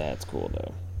 That's cool,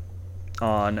 though.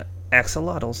 On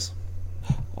axolotls.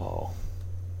 Oh.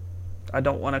 I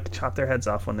don't want to chop their heads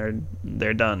off when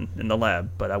they're done in the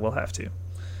lab, but I will have to.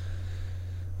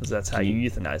 Because that's how you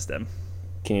euthanize them.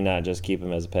 Can you not just keep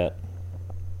them as a pet?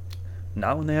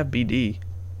 Not when they have BD.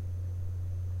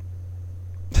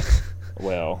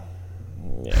 Well,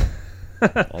 yeah.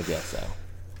 I guess so.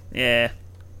 Yeah.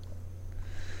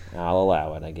 I'll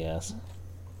allow it, I guess.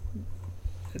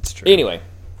 It's true. Anyway,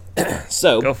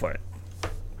 so... Go for it.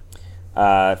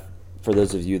 For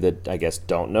those of you that, I guess,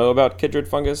 don't know about Chytrid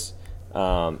fungus,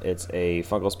 it's a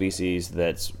fungal species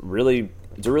that's really...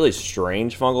 It's a really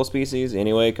strange fungal species,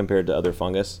 anyway, compared to other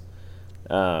fungus.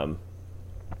 They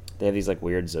have these,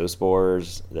 weird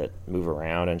zoospores that move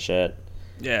around and shit.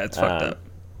 Yeah, it's fucked up.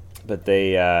 But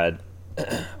they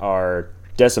are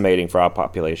decimating frog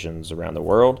populations around the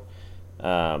world.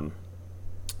 So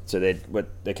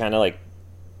they kind of,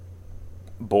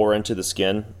 bore into the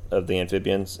skin of the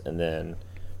amphibians and then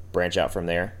branch out from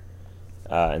there.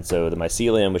 And so the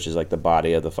mycelium, which is, the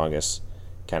body of the fungus,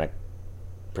 kind of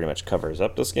pretty much covers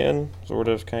up the skin, sort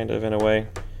of, kind of, in a way.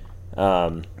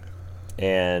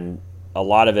 And a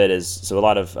lot of it is... So a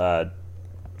lot of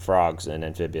frogs and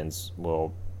amphibians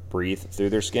will breathe through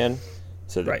their skin.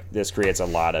 So this creates a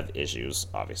lot of issues,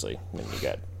 obviously, when you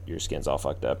got your skin's all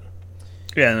fucked up.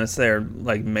 Yeah, and it's their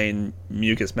like main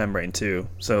mucous membrane too.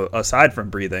 So aside from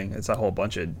breathing, it's a whole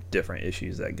bunch of different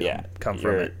issues that come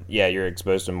from it. Yeah, you're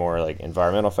exposed to more like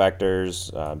environmental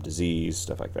factors, disease,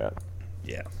 stuff like that.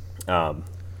 Yeah.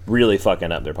 Really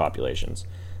fucking up their populations.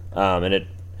 I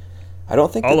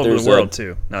don't think all over the world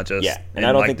too, not just and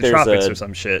I don't think the there's tropics or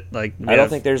some shit. Like I don't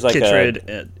think there's like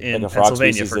chytrid in like a frog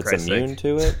Pennsylvania species for that's Christ's immune sake.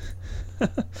 to it.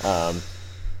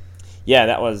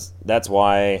 That's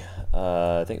why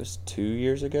I think it was 2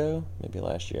 years ago, maybe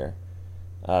last year,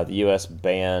 the U.S.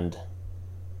 banned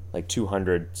like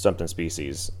 200 something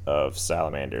species of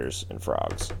salamanders and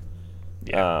frogs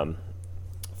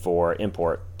for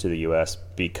import to the U.S.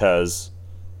 because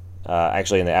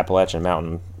actually in the Appalachian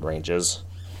Mountain ranges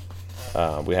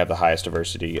we have the highest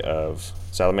diversity of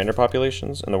salamander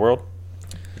populations in the world,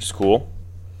 which is cool.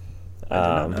 I did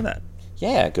not know that.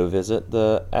 Yeah, go visit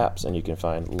the apps and you can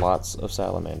find lots of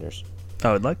salamanders.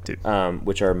 I would like to.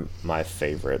 Which are my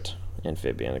favorite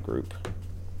amphibian group.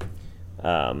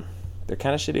 They're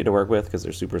kind of shitty to work with because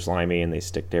they're super slimy and they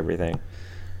stick to everything.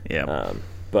 Yeah.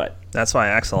 But that's why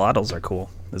axolotls are cool,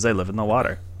 because they live in the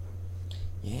water.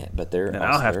 Yeah, but they're... And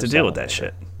I'll have to deal with that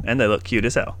shit. And they look cute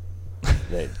as hell.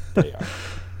 They are.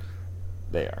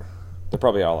 They are. They're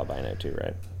probably all albino too,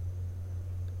 right?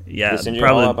 Yeah, probably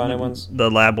all albino ones. The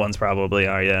lab ones probably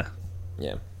are. Yeah.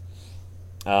 Yeah.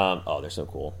 They're so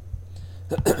cool.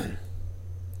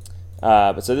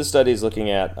 But so this study is looking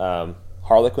at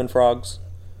harlequin frogs,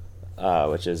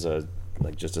 which is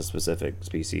just a specific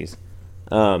species.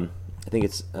 I think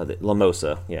it's the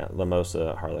Lamosa. Yeah,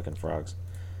 Lamosa harlequin frogs.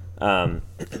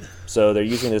 So they're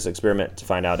using this experiment to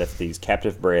find out if these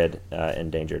captive bred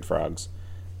endangered frogs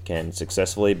can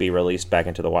successfully be released back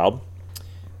into the wild.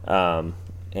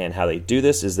 And how they do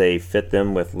this is they fit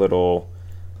them with little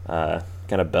kind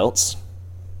of belts,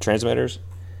 transmitters,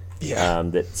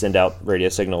 that send out radio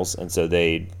signals. And so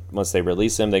once they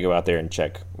release them, they go out there and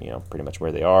check, pretty much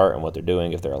where they are and what they're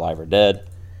doing, if they're alive or dead,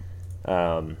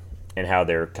 and how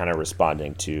they're kind of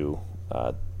responding to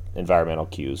environmental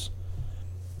cues.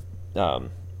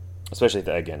 Especially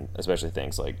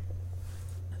things like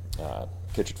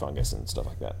chytrid fungus and stuff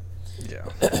like that. Yeah.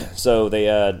 So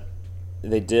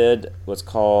they did what's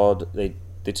called they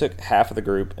took half of the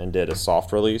group and did a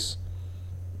soft release,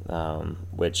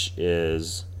 which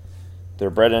is they're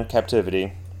bred in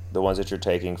captivity. The ones that you're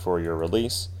taking for your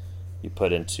release, you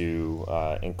put into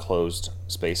enclosed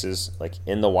spaces, like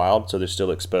in the wild, so they're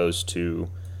still exposed to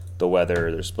the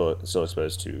weather. They're still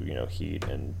exposed to heat,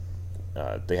 and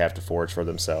they have to forage for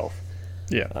themselves.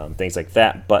 Yeah, things like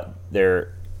that. But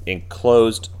they're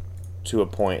enclosed to a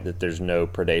point that there's no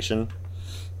predation.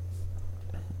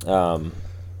 And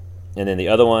then the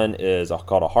other one is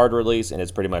called a hard release, and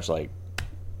it's pretty much like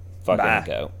fucking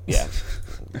go. Yeah,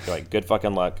 like good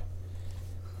fucking luck.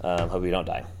 Hope you don't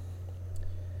die.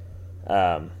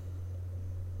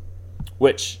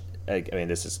 Which I mean,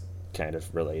 this is kind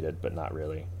of related, but not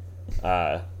really.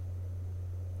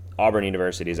 Auburn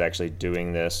University is actually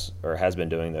doing this, or has been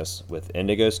doing this, with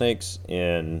indigo snakes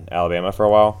in Alabama for a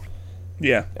while.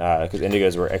 Yeah. Because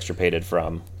indigos were extirpated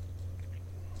from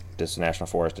this national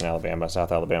forest in Alabama,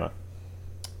 South Alabama.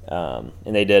 And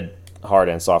they did hard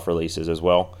and soft releases as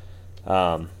well.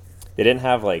 They didn't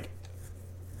have,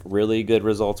 really good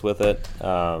results with it,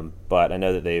 but I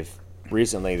know that they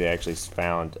actually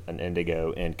found an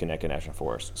indigo in Conecuh National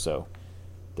Forest. So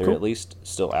they're cool. At least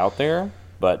still out there,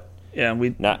 but... Yeah,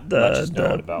 not much is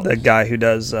known about the guy who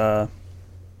does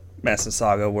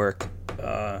Massasauga work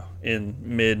in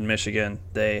mid-Michigan.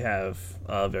 They have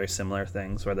very similar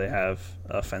things where they have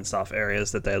fenced-off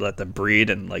areas that they let them breed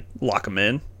and lock them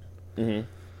in,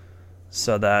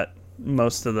 so that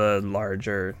most of the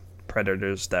larger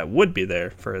predators that would be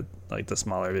there for the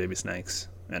smaller baby snakes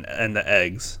and the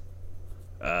eggs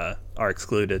are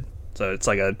excluded. So it's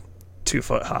like a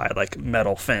 2-foot high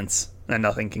metal fence, and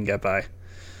nothing can get by.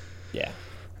 Yeah.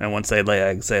 And once they lay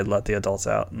eggs, they let the adults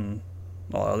out and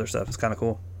all that other stuff. It's kind of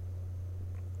cool.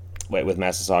 Wait, with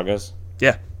Massasaugas?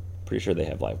 Yeah. Pretty sure they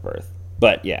have live birth.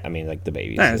 But, yeah, I mean, the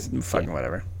babies. Nah, it's fucking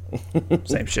whatever.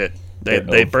 Same shit. They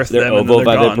birth them and then they're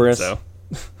gone. So.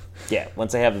 Yeah,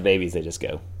 once they have the babies, they just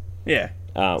go. Yeah.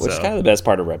 Which is kind of the best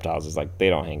part of reptiles is, they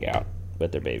don't hang out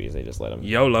with their babies. They just let them.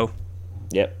 YOLO.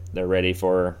 Yep. They're ready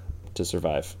to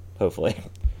survive, hopefully.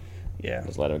 Yeah.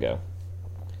 Just let them go.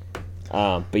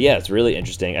 But yeah, it's really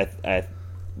interesting. I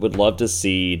would love to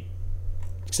see,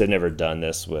 because I've never done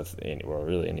this with any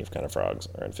kind of frogs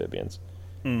or amphibians.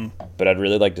 But I'd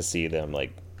really like to see them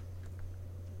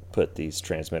put these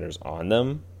transmitters on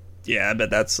them Yeah, I bet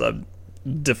that's a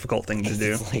difficult thing to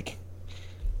do. It's like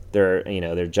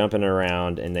they're jumping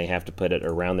around and they have to put it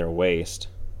around their waist,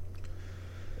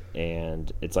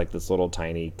 and it's like this little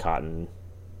tiny cotton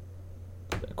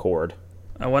cord.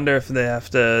 I wonder if they have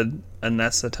to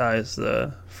anesthetize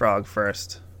the frog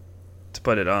first to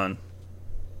put it on.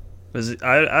 Because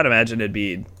I'd imagine it'd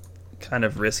be kind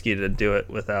of risky to do it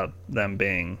without them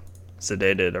being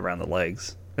sedated around the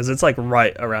legs. Because it's like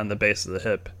right around the base of the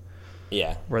hip.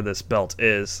 Yeah. Where this belt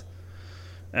is.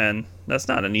 And that's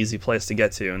not an easy place to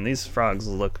get to. And these frogs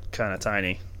look kind of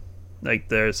tiny. Like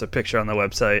there's a picture on the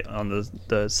website on the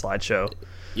slideshow.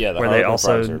 Yeah, where they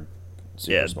also frogs are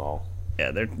super small.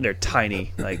 Yeah, they're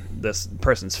tiny. Like this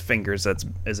person's fingers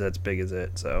is as big as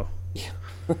it. So,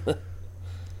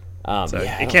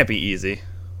 it can't be easy.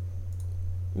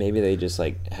 Maybe they just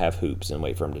like have hoops and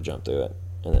wait for them to jump through it,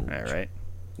 and then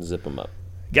zip them up.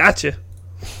 Gotcha.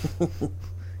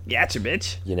 Gotcha,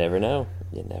 bitch. You never know.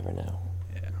 You never know.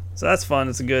 Yeah. So that's fun.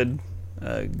 It's a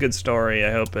good story.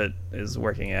 I hope it is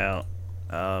working out.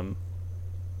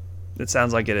 It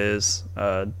sounds like it is.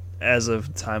 As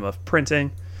of time of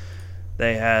printing,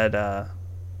 they had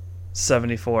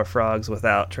 74 frogs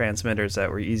without transmitters that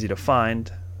were easy to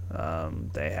find.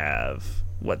 They have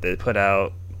what they put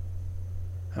out.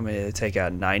 How many did they take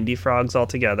out? 90 frogs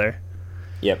altogether.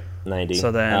 Yep, 90.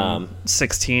 So then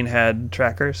 16 had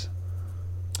trackers.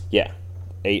 Yeah,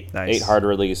 8 hard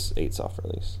release, 8 soft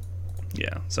release.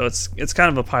 Yeah, so it's kind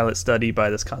of a pilot study by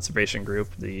this conservation group,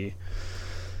 the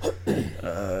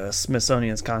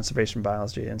Smithsonian's Conservation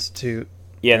Biology Institute.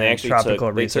 Yeah, and they actually Tropical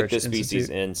took this Institute. species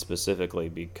in specifically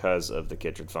because of the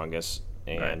chytrid fungus,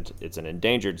 and it's an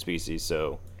endangered species,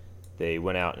 so they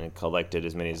went out and collected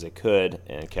as many as they could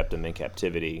and kept them in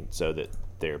captivity so that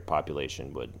their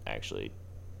population would actually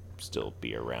still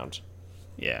be around.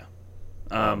 Yeah.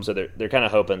 So they're kind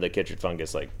of hoping the chytrid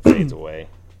fungus like fades away.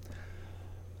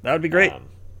 That would be great. It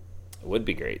would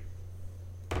be great.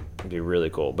 It'd be really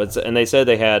cool. And they said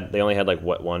they only had like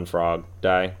one frog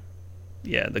die.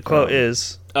 Yeah, the quote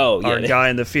is, our guy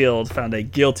in the field found a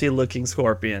guilty-looking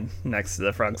scorpion next to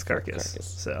the frog's carcass.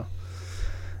 So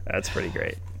that's pretty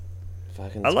great.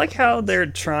 I like how they're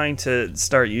trying to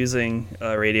start using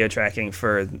radio tracking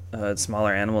for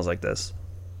smaller animals like this.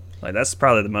 Like that's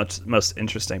probably the most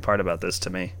interesting part about this to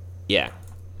me. Yeah.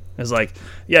 It's like,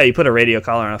 yeah, you put a radio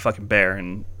collar on a fucking bear,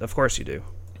 and of course you do.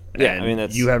 Yeah, and I mean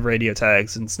you have radio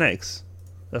tags and snakes.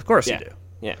 Of course you do.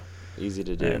 Yeah, easy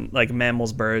to do. And like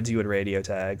mammals, birds, you would radio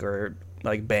tag, or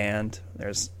like band.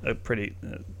 There's a pretty.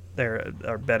 There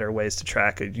are better ways to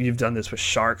track it. You've done this with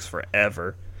sharks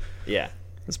forever. Yeah.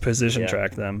 Let's position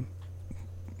track them.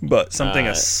 But something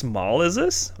as small as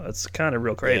this, that's kind of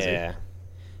real crazy. Yeah.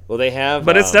 Well, they have,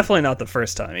 but it's definitely not the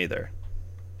first time either.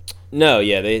 No,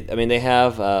 yeah, they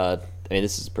have.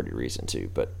 This is pretty recent too,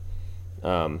 but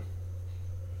I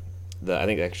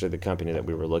think actually the company that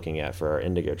we were looking at for our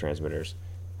Indigo transmitters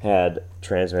had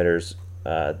transmitters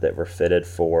that were fitted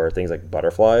for things like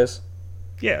butterflies.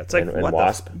 Yeah, it's like and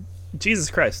wasp.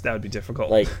 Jesus Christ, that would be difficult.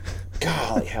 Like,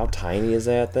 golly, how tiny is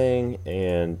that thing?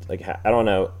 And like, I don't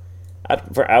know.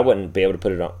 I wouldn't be able to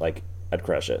put it on. Like, I'd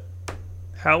crush it.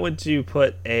 How would you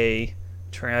put a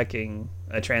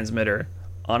transmitter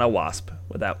on a wasp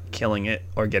without killing it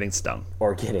or getting stung?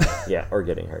 Or getting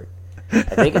hurt.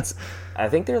 I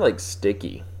think they're like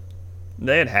sticky.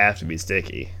 They'd have to be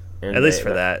sticky. At least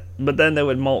for that. But then they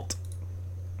would molt.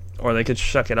 Or they could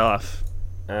shuck it off.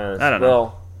 I don't know.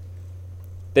 Well,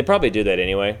 they probably do that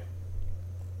anyway.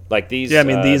 Like these. Yeah, I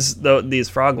mean these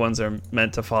frog ones are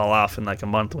meant to fall off in like a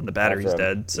month when the battery's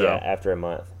dead. So yeah, after a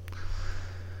month.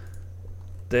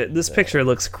 This picture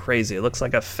looks crazy. It looks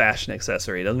like a fashion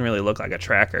accessory. It doesn't really look like a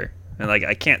tracker. And like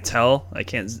I can't tell.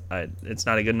 It's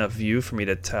not a good enough view for me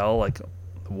to tell like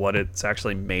what it's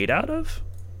actually made out of.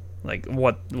 Like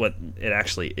what it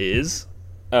actually is.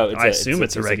 Oh, I assume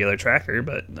it's a regular tracker,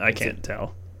 but I can't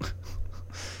tell.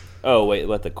 Oh wait,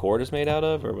 what the cord is made out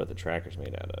of, or what the tracker's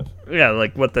made out of? Yeah,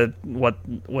 like what's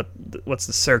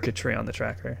the circuitry on the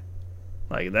tracker?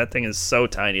 Like that thing is so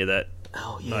tiny that.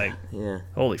 Oh yeah. Like, yeah.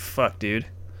 Holy fuck, dude.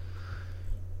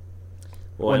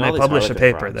 Well, when they publish a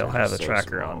paper, they'll have a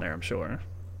tracker on there, I'm sure.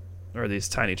 Or these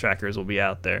tiny trackers will be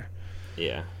out there.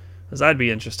 Yeah. Because I'd be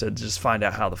interested to just find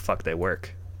out how the fuck they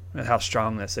work and how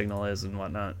strong that signal is and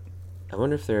whatnot. I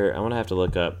wonder if I want to have to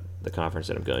look up the conference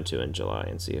that I'm going to in July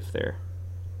and see if they're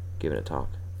giving a talk.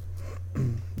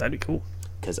 That'd be cool.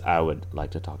 Because I would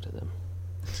like to talk to them.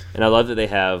 And I love that they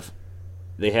have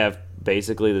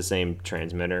basically the same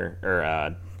transmitter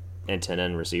or antenna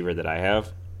and receiver that I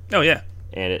have. Oh yeah.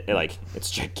 And it's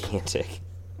gigantic.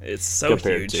 It's so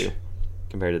compared huge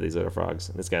compared to these little frogs.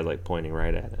 And this guy's like pointing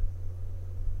right at it.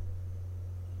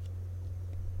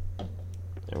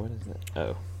 Or what is it?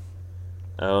 Oh,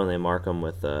 and they mark them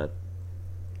with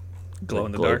glow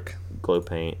in the dark. Glow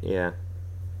paint, yeah.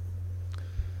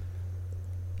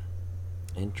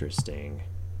 Interesting.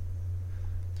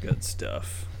 Good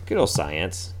stuff. Good old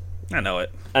science. I know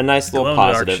it. A nice little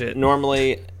positive.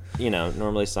 Normally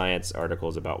science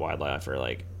articles about wildlife are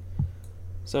like,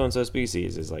 so-and-so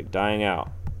species is like dying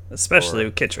out. Especially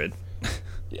with chytrid.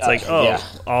 It's like,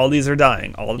 all these are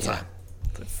dying all the time.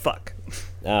 It's like, fuck.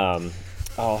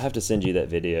 I'll have to send you that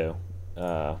video.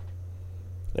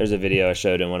 There's a video I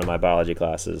showed in one of my biology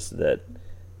classes that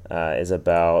is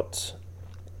about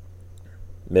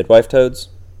midwife toads,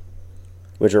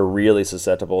 which are really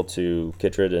susceptible to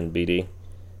chytrid and BD.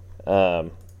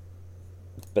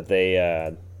 But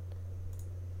they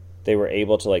were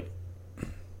able to like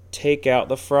take out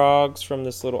the frogs from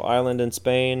this little island in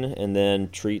Spain and then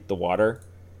treat the water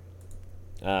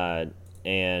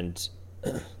and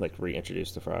like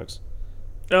reintroduce the frogs.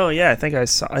 Oh yeah, I think I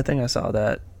saw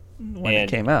that when it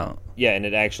came out. Yeah, and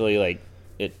it actually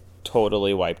it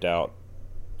totally wiped out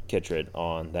chytrid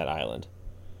on that island,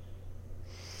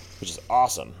 which is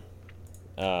awesome.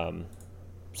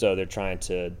 So they're trying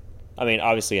to, I mean,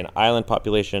 obviously an island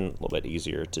population, a little bit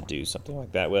easier to do something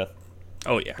like that with.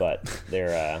 Oh yeah, but they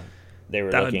were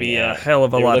that would be a hell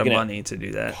of a lot of money to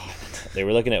do that. They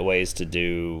were looking at ways to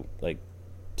do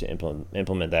to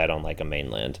implement that on like a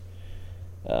mainland,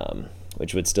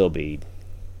 which would still be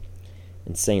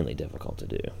insanely difficult to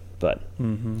do. But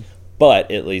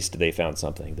but at least they found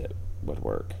something that would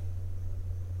work.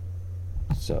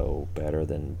 So better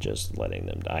than just letting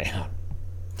them die out.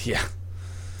 Yeah.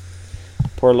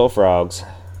 Poor little frogs.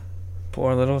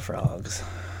 Poor little frogs.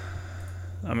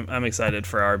 I'm excited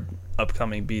for our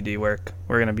upcoming BD work.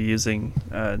 We're gonna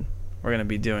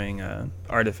be doing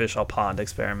artificial pond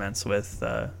experiments with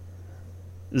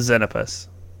Xenopus.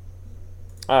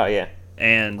 Oh yeah.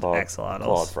 And axolotls.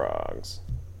 Clawed frogs.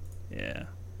 Yeah.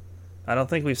 I don't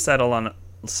think we've settled on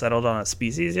a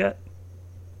species yet,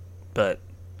 but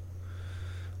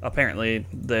apparently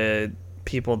the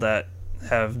people that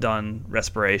have done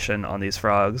respiration on these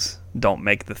frogs don't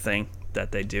make the thing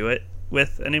that they do it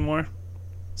with anymore.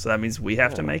 So that means we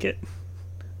have to make it,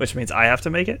 which means I have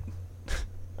to make it.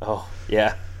 Oh,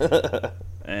 yeah.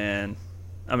 And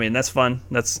I mean, that's fun.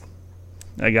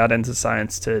 I got into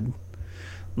science to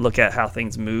look at how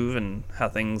things move and how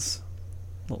things,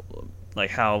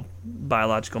 like how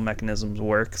biological mechanisms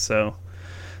work. So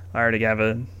I already have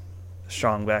a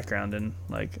strong background in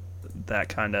like that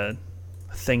kind of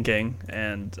thinking,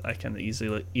 and I can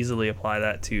easily apply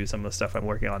that to some of the stuff I'm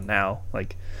working on now.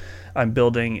 Like I'm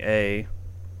building a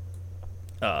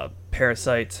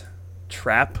parasite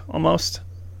trap almost,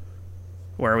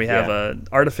 where we have an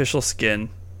artificial skin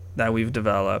that we've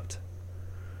developed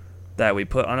that we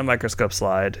put on a microscope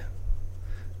slide.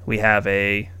 We have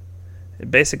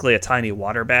basically a tiny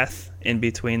water bath in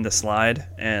between the slide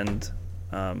and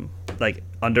like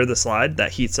under the slide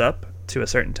that heats up to a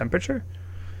certain temperature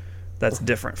that's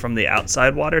different from the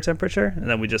outside water temperature, and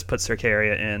then we just put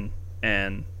Cercaria in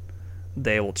and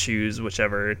they will choose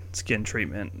whichever skin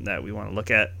treatment that we want to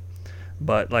look at.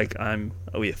 But like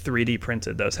we 3D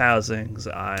printed those housings.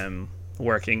 I'm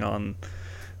working on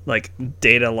like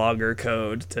data logger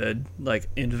code to like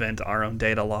invent our own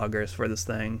data loggers for this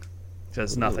thing,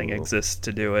 because nothing exists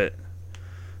to do it.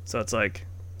 So it's like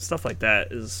stuff like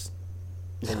that is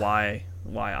why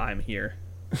I'm here.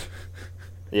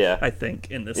 Yeah. I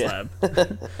think in this lab.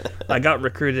 I got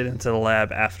recruited into the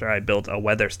lab after I built a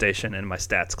weather station in my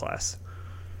stats class.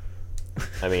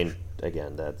 I mean,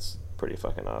 again, that's pretty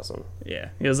fucking awesome. Yeah.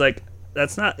 He was like,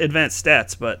 that's not advanced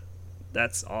stats, but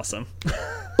that's awesome.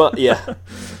 But yeah.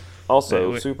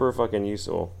 Also, super fucking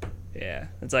useful. Yeah.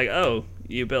 It's like, oh,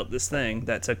 you built this thing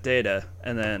that took data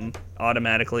and then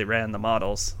automatically ran the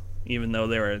models. Even though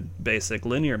they were basic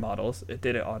linear models, it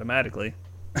did it automatically.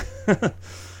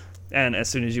 And as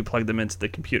soon as you plug them into the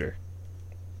computer.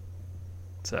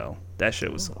 So that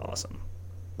shit was awesome.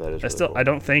 That is really cool. I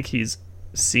don't think he's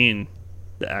seen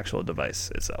the actual device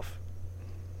itself.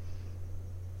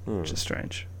 Which is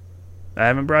strange. I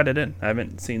haven't brought it in. I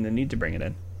haven't seen the need to bring it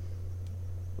in.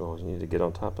 Well, you need to get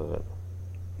on top of it.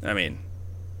 I mean,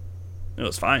 it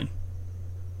was fine.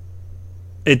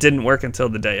 It didn't work until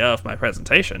the day of my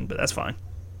presentation, but that's fine.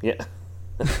 Yeah.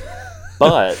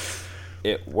 But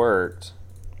it worked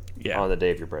on the day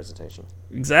of your presentation.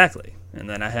 Exactly. And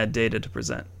then I had data to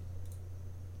present,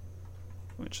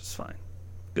 which is fine.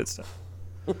 Good stuff.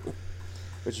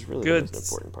 Which is really good the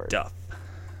most important part. Stuff.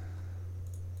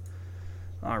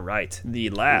 All right.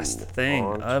 The last thing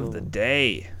of the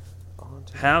day.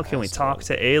 How can we talk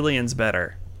to aliens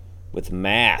better? With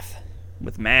math.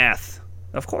 With math.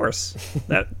 Of course.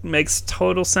 That makes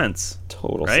total sense.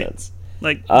 Total sense.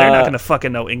 Like, they're not going to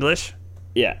fucking know English.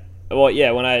 Yeah. Well,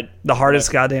 yeah, the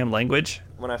hardest goddamn language.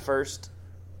 When I first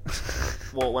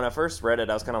read it,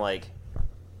 I was kind of like,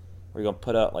 we're going to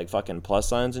put out, like, fucking plus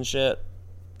signs and shit.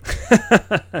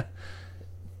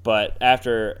 But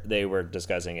after they were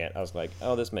discussing it, I was like,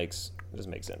 oh, this makes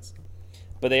sense.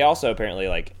 But they also apparently,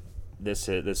 like, this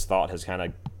thought has kind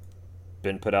of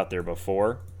been put out there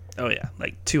before. Oh, yeah.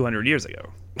 Like 200 years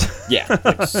ago. Yeah,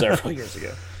 like several years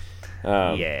ago.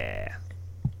 Yeah.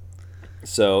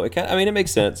 So, it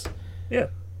makes sense. Yeah.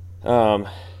 I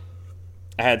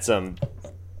had some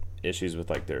issues with,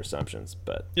 like, their assumptions,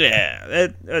 but... Yeah,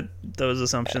 those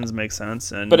assumptions make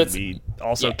sense, and we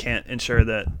also can't ensure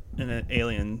that an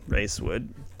alien race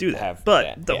would do that.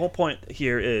 But the whole point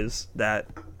here is that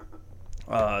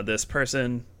this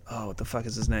person... Oh, what the fuck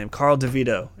is his name? Carl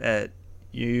DeVito at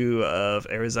U of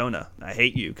Arizona. I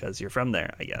hate you because you're from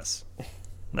there, I guess.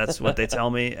 That's what they tell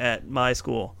me at my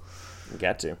school. You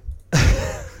got to.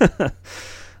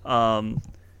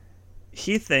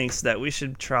 He thinks that we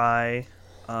should try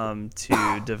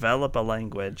to develop a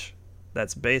language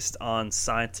that's based on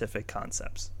scientific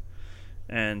concepts.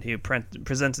 And he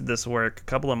presented this work a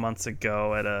couple of months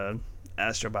ago at a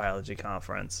astrobiology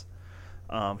conference.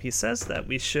 He says that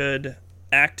we should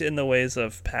act in the ways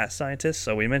of past scientists.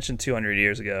 So we mentioned 200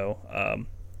 years ago,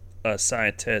 a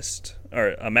scientist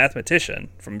or a mathematician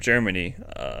from Germany,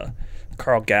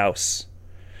 Carl Gauss,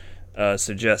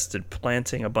 suggested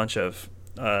planting a bunch of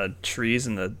trees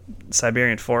in the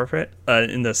Siberian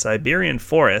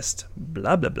forest,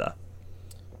 blah blah blah,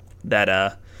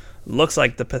 that looks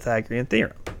like the Pythagorean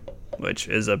theorem, which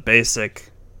is a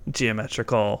basic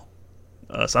geometrical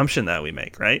assumption that we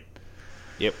make, right?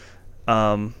 Yep.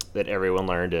 That everyone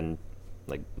learned in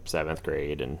like 7th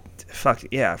grade and fuck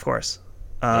yeah, of course.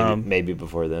 Maybe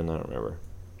before then, I don't remember.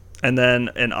 And then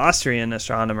an Austrian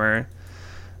astronomer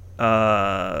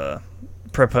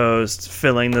proposed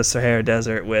filling the Sahara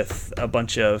Desert with a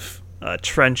bunch of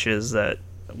trenches that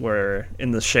were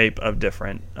in the shape of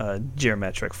different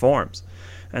geometric forms.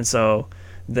 And so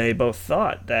they both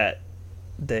thought that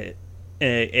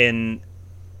an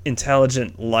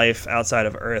intelligent life outside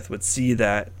of Earth would see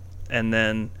that, and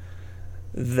then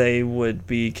they would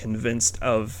be convinced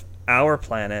of our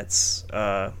planet's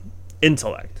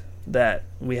intellect, that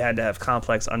we had to have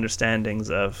complex understandings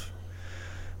of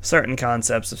certain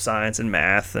concepts of science and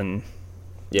math and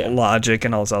logic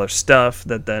and all this other stuff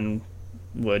that then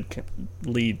would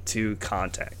lead to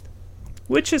contact,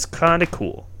 which is kind of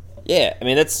cool. Yeah, I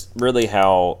mean, that's really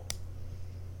how,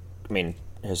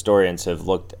 historians have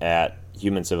looked at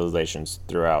human civilizations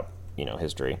throughout,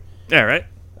 history. Yeah, right.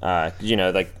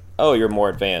 Like, oh, you're more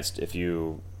advanced if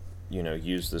you,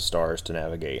 use the stars to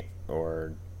navigate,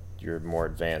 or you're more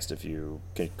advanced if you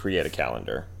can create a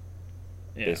calendar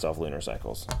based off lunar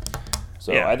cycles.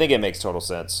 So I think it makes total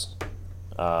sense.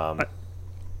 A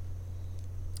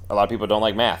lot of people don't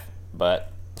like math,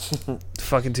 but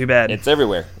fucking too bad. It's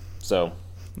everywhere. So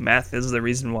math is the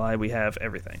reason why we have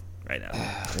everything right now.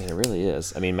 It really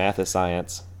is. Math is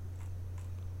science.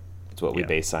 It's what we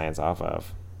base science off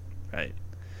of. Right.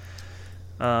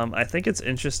 I think it's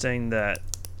interesting that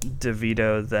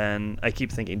DeVito then... I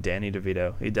keep thinking Danny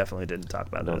DeVito. He definitely didn't talk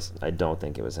about this. I don't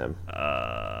think it was him.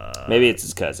 Maybe it's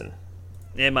his cousin.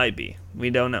 It might be. We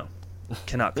don't know.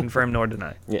 Cannot confirm nor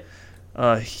deny.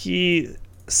 Yeah. He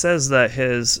says that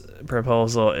his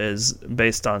proposal is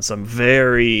based on some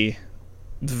very,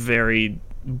 very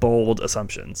bold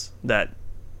assumptions. That,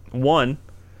 one,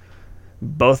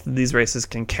 both of these races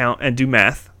can count and do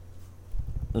math.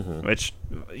 Mm-hmm. Which,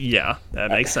 that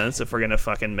makes sense if we're gonna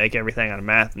fucking make everything out of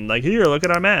math and like, here, look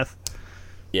at our math.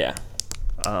 Yeah.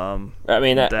 That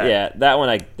one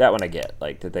I get,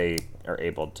 like, that they are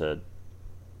able to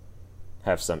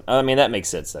have some. That makes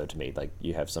sense though to me. Like,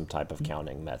 you have some type of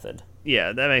counting method.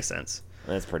 Yeah, that makes sense.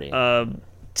 That's pretty.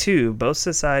 2, both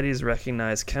societies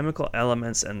recognize chemical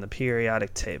elements in the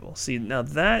periodic table. See, now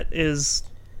that is,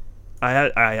 I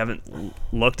haven't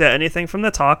looked at anything from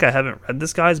the talk. I haven't read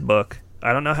this guy's book.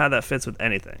 I don't know how that fits with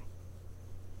anything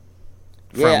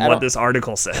from what this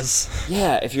article says.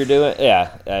 Yeah, if you're doing...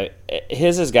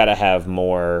 his has got to have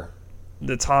more...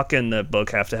 The talk and the book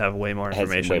have to have way more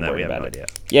information that we have no idea.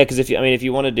 Yeah, because if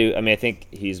you want to do... I think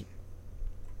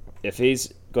if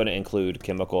he's going to include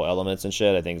chemical elements and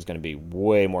shit, I think it's going to be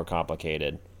way more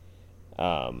complicated.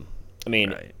 Than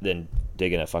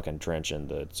digging a fucking trench in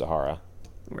the Sahara.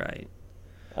 Right.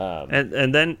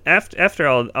 And then after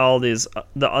all these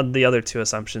the other two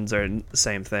assumptions are the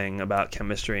same thing about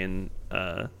chemistry and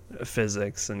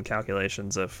physics and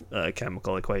calculations of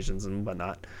chemical equations and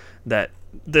whatnot that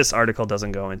this article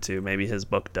doesn't go into. Maybe his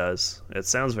book does. It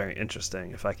sounds very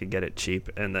interesting. If I could get it cheap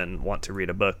and then want to read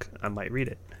a book, I might read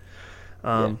it.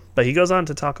 But he goes on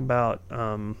to talk about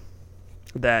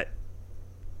that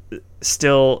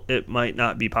still it might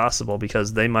not be possible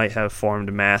because they might have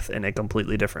formed math in a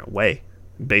completely different way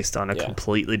based on a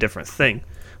completely different thing,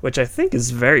 which I think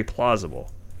is very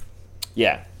plausible.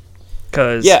 Yeah.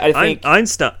 Because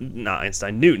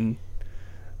Newton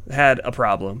had a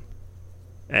problem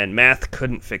and math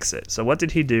couldn't fix it. So what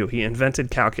did he do? He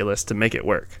invented calculus to make it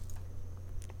work.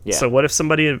 Yeah. So what if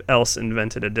somebody else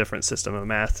invented a different system of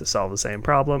math to solve the same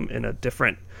problem in a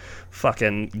different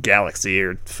fucking galaxy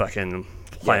or fucking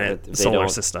planet, solar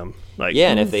system? Like,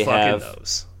 and if they have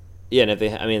knows? Yeah, and if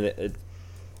they, I mean,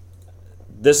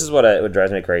 this is what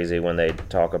drives me crazy when they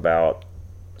talk about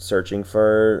searching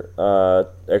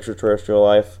for extraterrestrial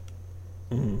life,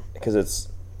 because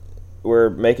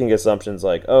we're making assumptions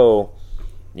like, oh,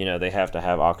 they have to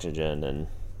have oxygen and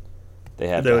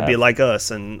they would be like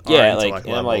us and our intellect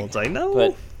level. It's like, no,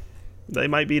 but they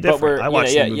might be different. I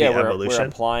watched the movie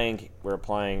Evolution. We're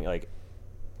applying like,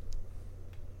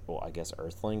 well, I guess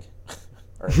Earth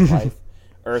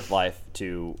life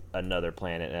to another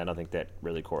planet, and I don't think that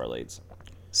really correlates.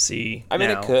 See, I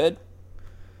mean, it could.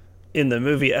 In the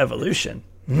movie Evolution,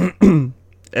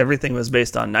 everything was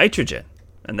based on nitrogen,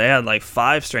 and they had like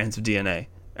 5 strands of DNA,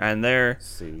 and their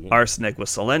arsenic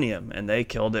was selenium, and they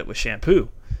killed it with shampoo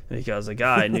because a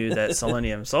guy knew that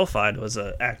selenium sulfide was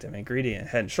an active ingredient in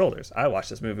Head and Shoulders. I watched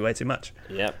this movie way too much.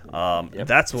 Yep.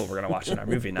 That's what we're gonna watch in our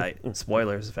movie night.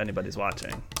 Spoilers if anybody's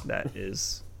watching. That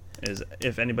is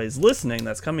if anybody's listening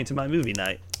that's coming to my movie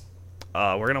night.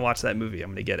 We're gonna watch that movie.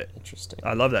 I'm gonna get it. Interesting.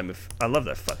 I love that movie. I love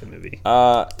that fucking movie.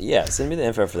 Yeah. Send me the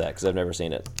info for that because I've never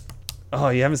seen it. Oh,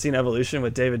 you haven't seen Evolution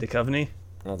with David Duchovny?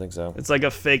 I don't think so. It's like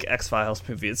a fake X-Files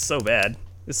movie. It's so bad.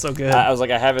 It's so good. I was like,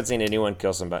 I haven't seen anyone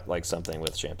kill something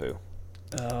with shampoo.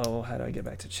 Oh, how do I get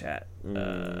back to chat?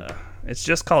 It's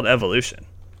just called Evolution.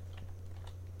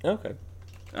 Okay.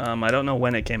 I don't know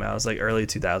when it came out. It was like early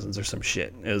 2000s or some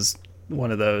shit. It was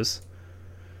one of those.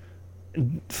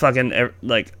 Fucking,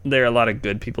 like, there are a lot of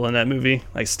good people in that movie.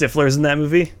 Like, Stifler's in that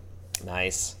movie.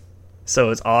 Nice.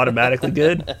 So it's automatically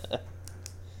good.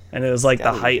 And it was like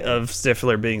the height of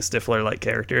Stifler being Stifler-like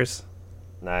characters.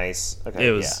 Nice. Okay,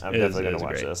 I'm definitely going to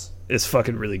watch this. It's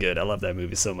fucking really good. I love that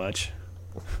movie so much.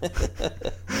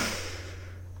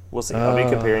 We'll see. I'll be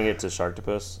comparing it to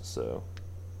Sharktopus, so...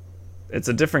 It's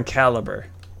a different caliber.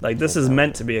 Like, this is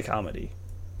meant to be a comedy.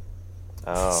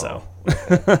 Oh. So.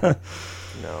 Okay.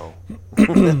 No.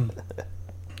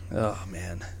 Oh,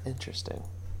 man. Interesting.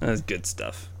 That's good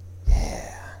stuff.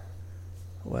 Yeah.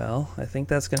 Well, I think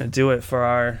that's going to do it for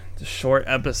our short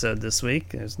episode this week.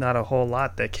 There's not a whole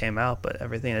lot that came out, but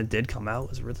everything that did come out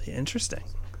was really interesting.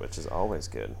 Which is always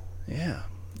good. Yeah.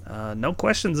 No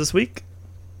questions this week.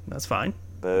 That's fine.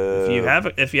 Boo.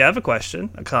 If you have a question,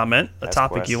 a comment, a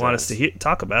topic you want us to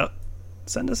talk about,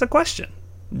 send us a question.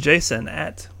 Jason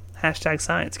at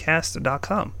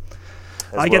 #sciencecast.com.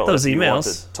 I get those emails. If you want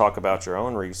to talk about your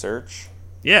own research.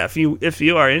 Yeah, if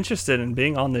you are interested in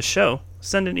being on this show,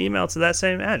 send an email to that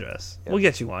same address. Yep. We'll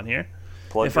get you on here.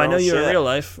 If I know you in real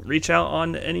life, reach out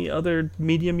on any other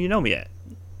medium you know me at.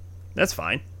 That's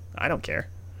fine. I don't care.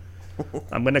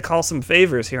 I'm going to call some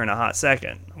favors here in a hot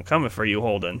second. I'm coming for you,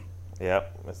 Holden.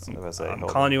 Yep. I'm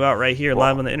calling you out right here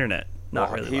live on the internet.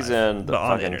 Not really he's live, in the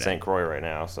fucking St. Croix right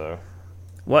now, so...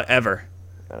 Whatever.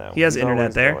 I know. He has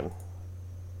internet there. Going.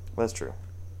 That's true.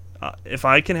 If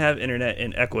I can have internet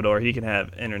in Ecuador, he can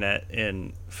have internet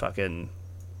in fucking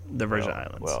the Virgin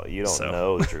Islands. Well, you don't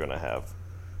know that you're going to have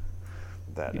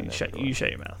that in Ecuador. You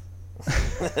shut your mouth.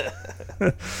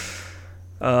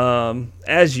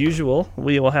 As usual,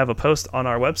 we will have a post on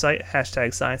our website,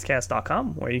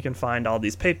 #sciencecast.com, where you can find all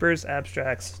these papers,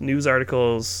 abstracts, news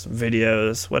articles,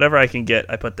 videos, whatever I can get,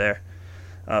 I put there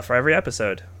for every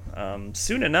episode.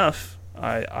 Soon enough,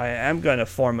 I am going to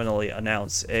formally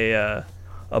announce a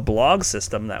blog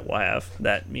system that we'll have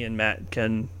that me and Matt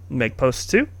can make posts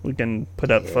to. We can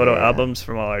put up photo albums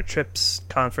from all our trips,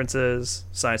 conferences,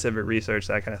 scientific research,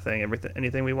 that kind of thing,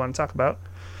 anything we want to talk about.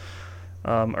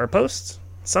 Or posts.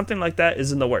 Something like that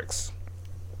is in the works.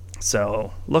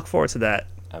 So look forward to that.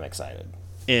 I'm excited.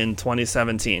 In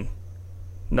 2017.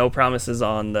 No promises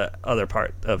on the other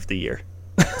part of the year.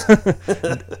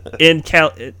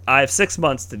 I have 6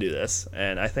 months to do this,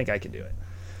 and I think I can do it.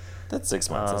 That's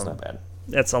 6 months. That's not bad.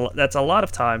 That's a lot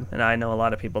of time, and I know a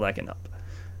lot of people that can help.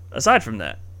 Aside from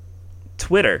that,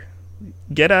 Twitter,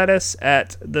 get at us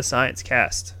at the Science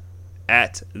Cast,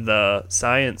 at the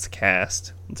Science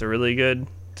Cast. It's a really good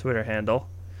Twitter handle.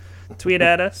 Tweet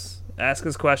at us. Ask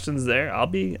us questions there. I'll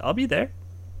be there.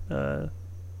 Do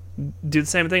the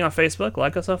same thing on Facebook.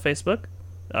 Like us on Facebook.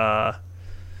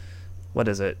 What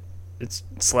is it? It's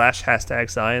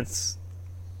 /science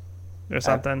or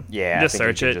something. Just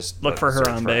search it. Just look for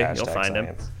Harambe. You'll find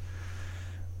him.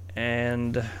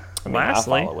 And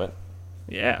lastly, I follow it.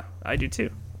 Yeah, I do too.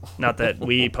 Not that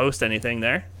we post anything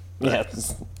there. Yeah,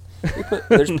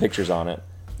 there's pictures on it.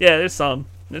 Yeah, there's some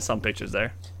pictures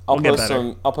there. I'll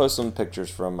post some pictures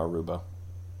from Aruba.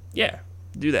 Yeah,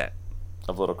 do that.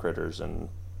 Of little critters and.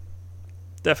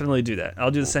 Definitely do that. I'll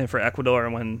do the same for Ecuador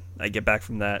when I get back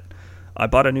from that. I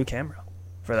bought a new camera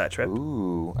for that trip.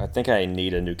 Ooh, I think I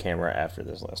need a new camera after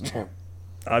this last trip.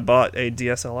 I bought a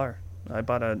DSLR. I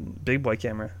bought a big boy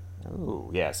camera. Ooh,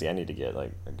 yeah. See, I need to get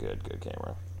like a good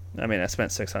camera. I mean, I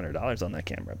spent $600 on that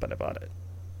camera, but I bought it.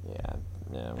 Yeah.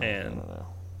 And I don't know.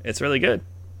 It's really good.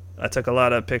 I took a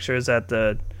lot of pictures at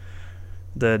the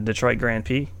Detroit Grand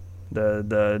Prix,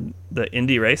 the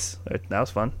Indy race. That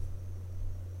was fun.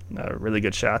 Really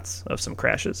good shots of some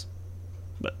crashes,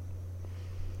 but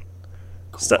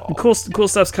cool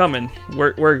stuff's coming.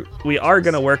 We are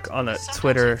gonna work on a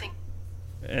Twitter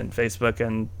and Facebook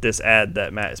and this ad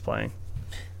that Matt is playing.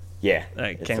 Yeah,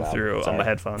 that came through on my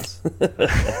headphones.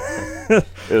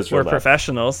 We're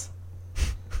professionals.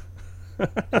 It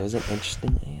was an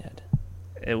interesting ad.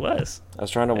 It was. I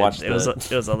was trying to watch. It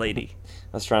was a lady.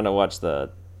 I was trying to watch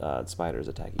the spiders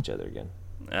attack each other again.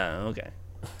 Oh, okay.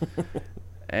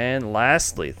 And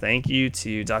lastly, thank you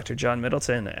to Dr. John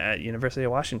Middleton at University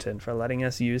of Washington for letting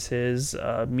us use his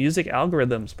music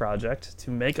algorithms project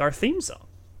to make our theme song.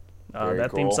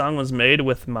 That cool. Theme song was made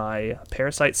with my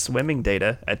parasite swimming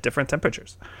data at different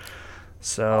temperatures.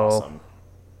 So awesome.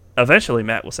 Eventually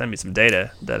Matt will send me some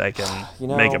data that I can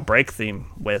make a break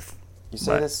theme with. You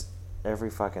say this every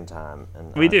fucking time.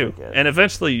 And we do. And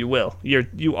eventually you will.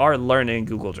 You are learning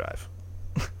Google Drive.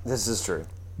 This is true.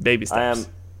 Baby steps. I am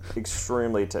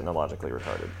extremely technologically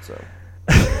retarded, so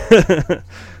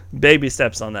baby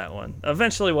steps on that one.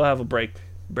 Eventually we'll have a break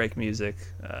music.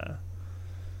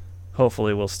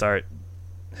 Hopefully we'll start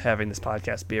having this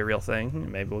podcast be a real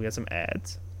thing. Maybe we'll get some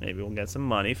ads. Maybe we'll get some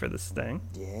money for this thing.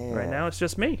 Yeah. Right now it's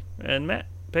just me and Matt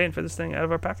paying for this thing out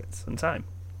of our pockets and time.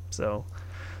 So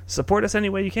support us any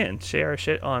way you can. Share our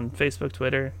shit on Facebook,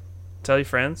 Twitter. Tell your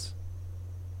friends.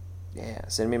 Yeah,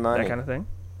 send me money. That kind of thing.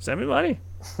 Send me money.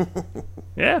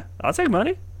 Yeah, I'll take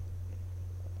money.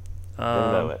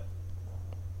 Know it.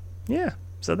 Yeah,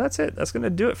 so that's it. That's going to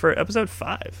do it for episode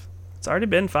 5. It's already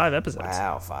been 5 episodes.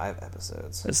 Wow, 5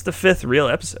 episodes. It's the 5th real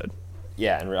episode.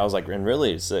 Yeah, and I was like, and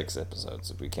really 6 episodes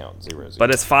if we count 0.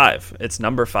 But it's 5. It's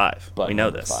number 5. But we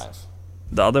know this. 5.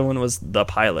 The other one was the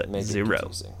pilot.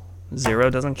 0. 0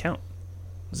 doesn't count.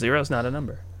 0's not a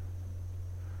number.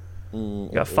 We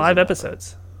got 5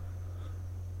 episodes.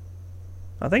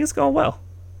 I think it's going well.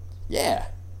 Yeah.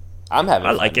 I'm having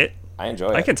fun. I like it. I enjoy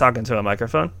it. I can talk into a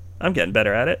microphone. I'm getting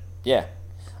better at it. Yeah.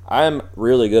 I'm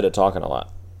really good at talking a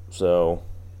lot. So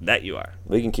that you are.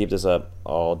 We can keep this up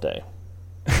all day.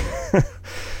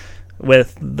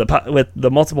 With the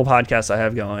multiple podcasts I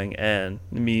have going and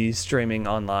me streaming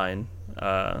online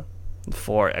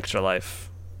for Extra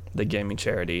Life, the gaming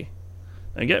charity,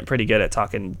 I'm getting pretty good at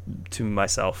talking to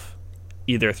myself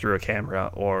either through a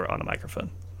camera or on a microphone.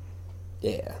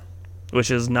 Yeah.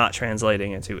 Which is not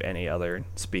translating into any other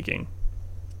speaking.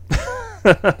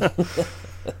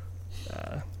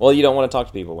 Well, you don't want to talk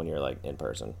to people when you're like in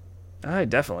person. I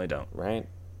definitely don't. Right?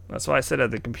 That's why I sit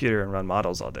at the computer and run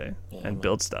models all day and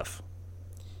build stuff.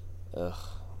 Ugh.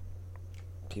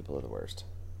 People are the worst.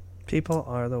 People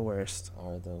are the worst.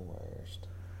 Are the worst.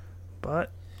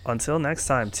 But until next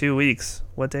time, 2 weeks.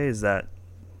 What day is that?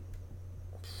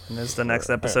 And is the next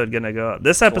episode going to go up?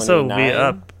 This episode 29? Will be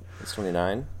up. It's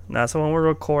 29? That's when we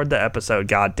record the episode.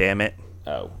 God damn it.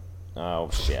 Oh,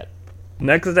 shit.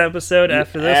 Next episode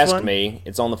after this one. Ask me.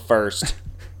 It's on the 1st.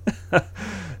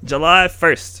 July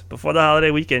 1st. Before the holiday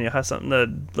weekend, you'll have something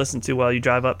to listen to while you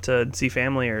drive up to see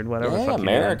family or whatever. Yeah,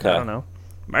 America. I don't know.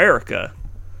 America.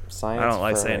 Science I don't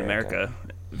like saying America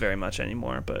very much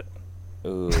anymore, but.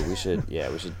 Ooh, we should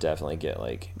definitely get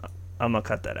like. I'm going to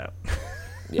cut that out.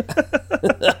 Yeah.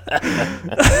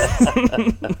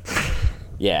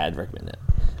 Yeah, I'd recommend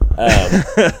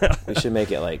that. We should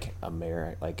make it like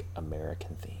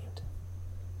American themed.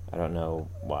 I don't know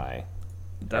why.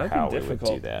 That'd how be difficult.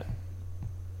 We would do that.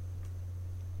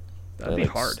 That'd be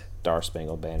hard. Star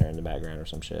Spangled Banner in the background or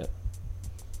some shit.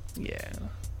 Yeah.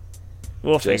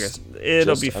 We'll figure it.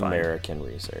 It'll be fine. American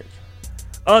research.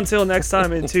 Until next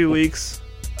time in 2 weeks,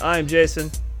 I'm Jason.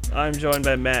 I'm joined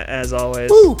by Matt as always.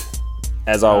 Woo!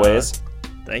 As always.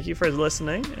 thank you for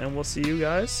listening, and we'll see you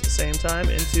guys same time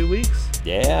in 2 weeks.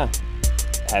 Yeah.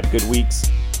 Have good weeks.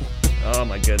 Oh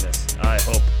my goodness. I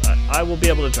hope I will be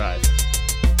able to drive.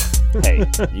 Hey,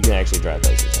 you can actually drive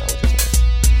places now, which is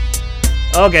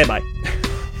nice. Okay, bye.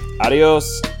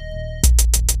 Adios.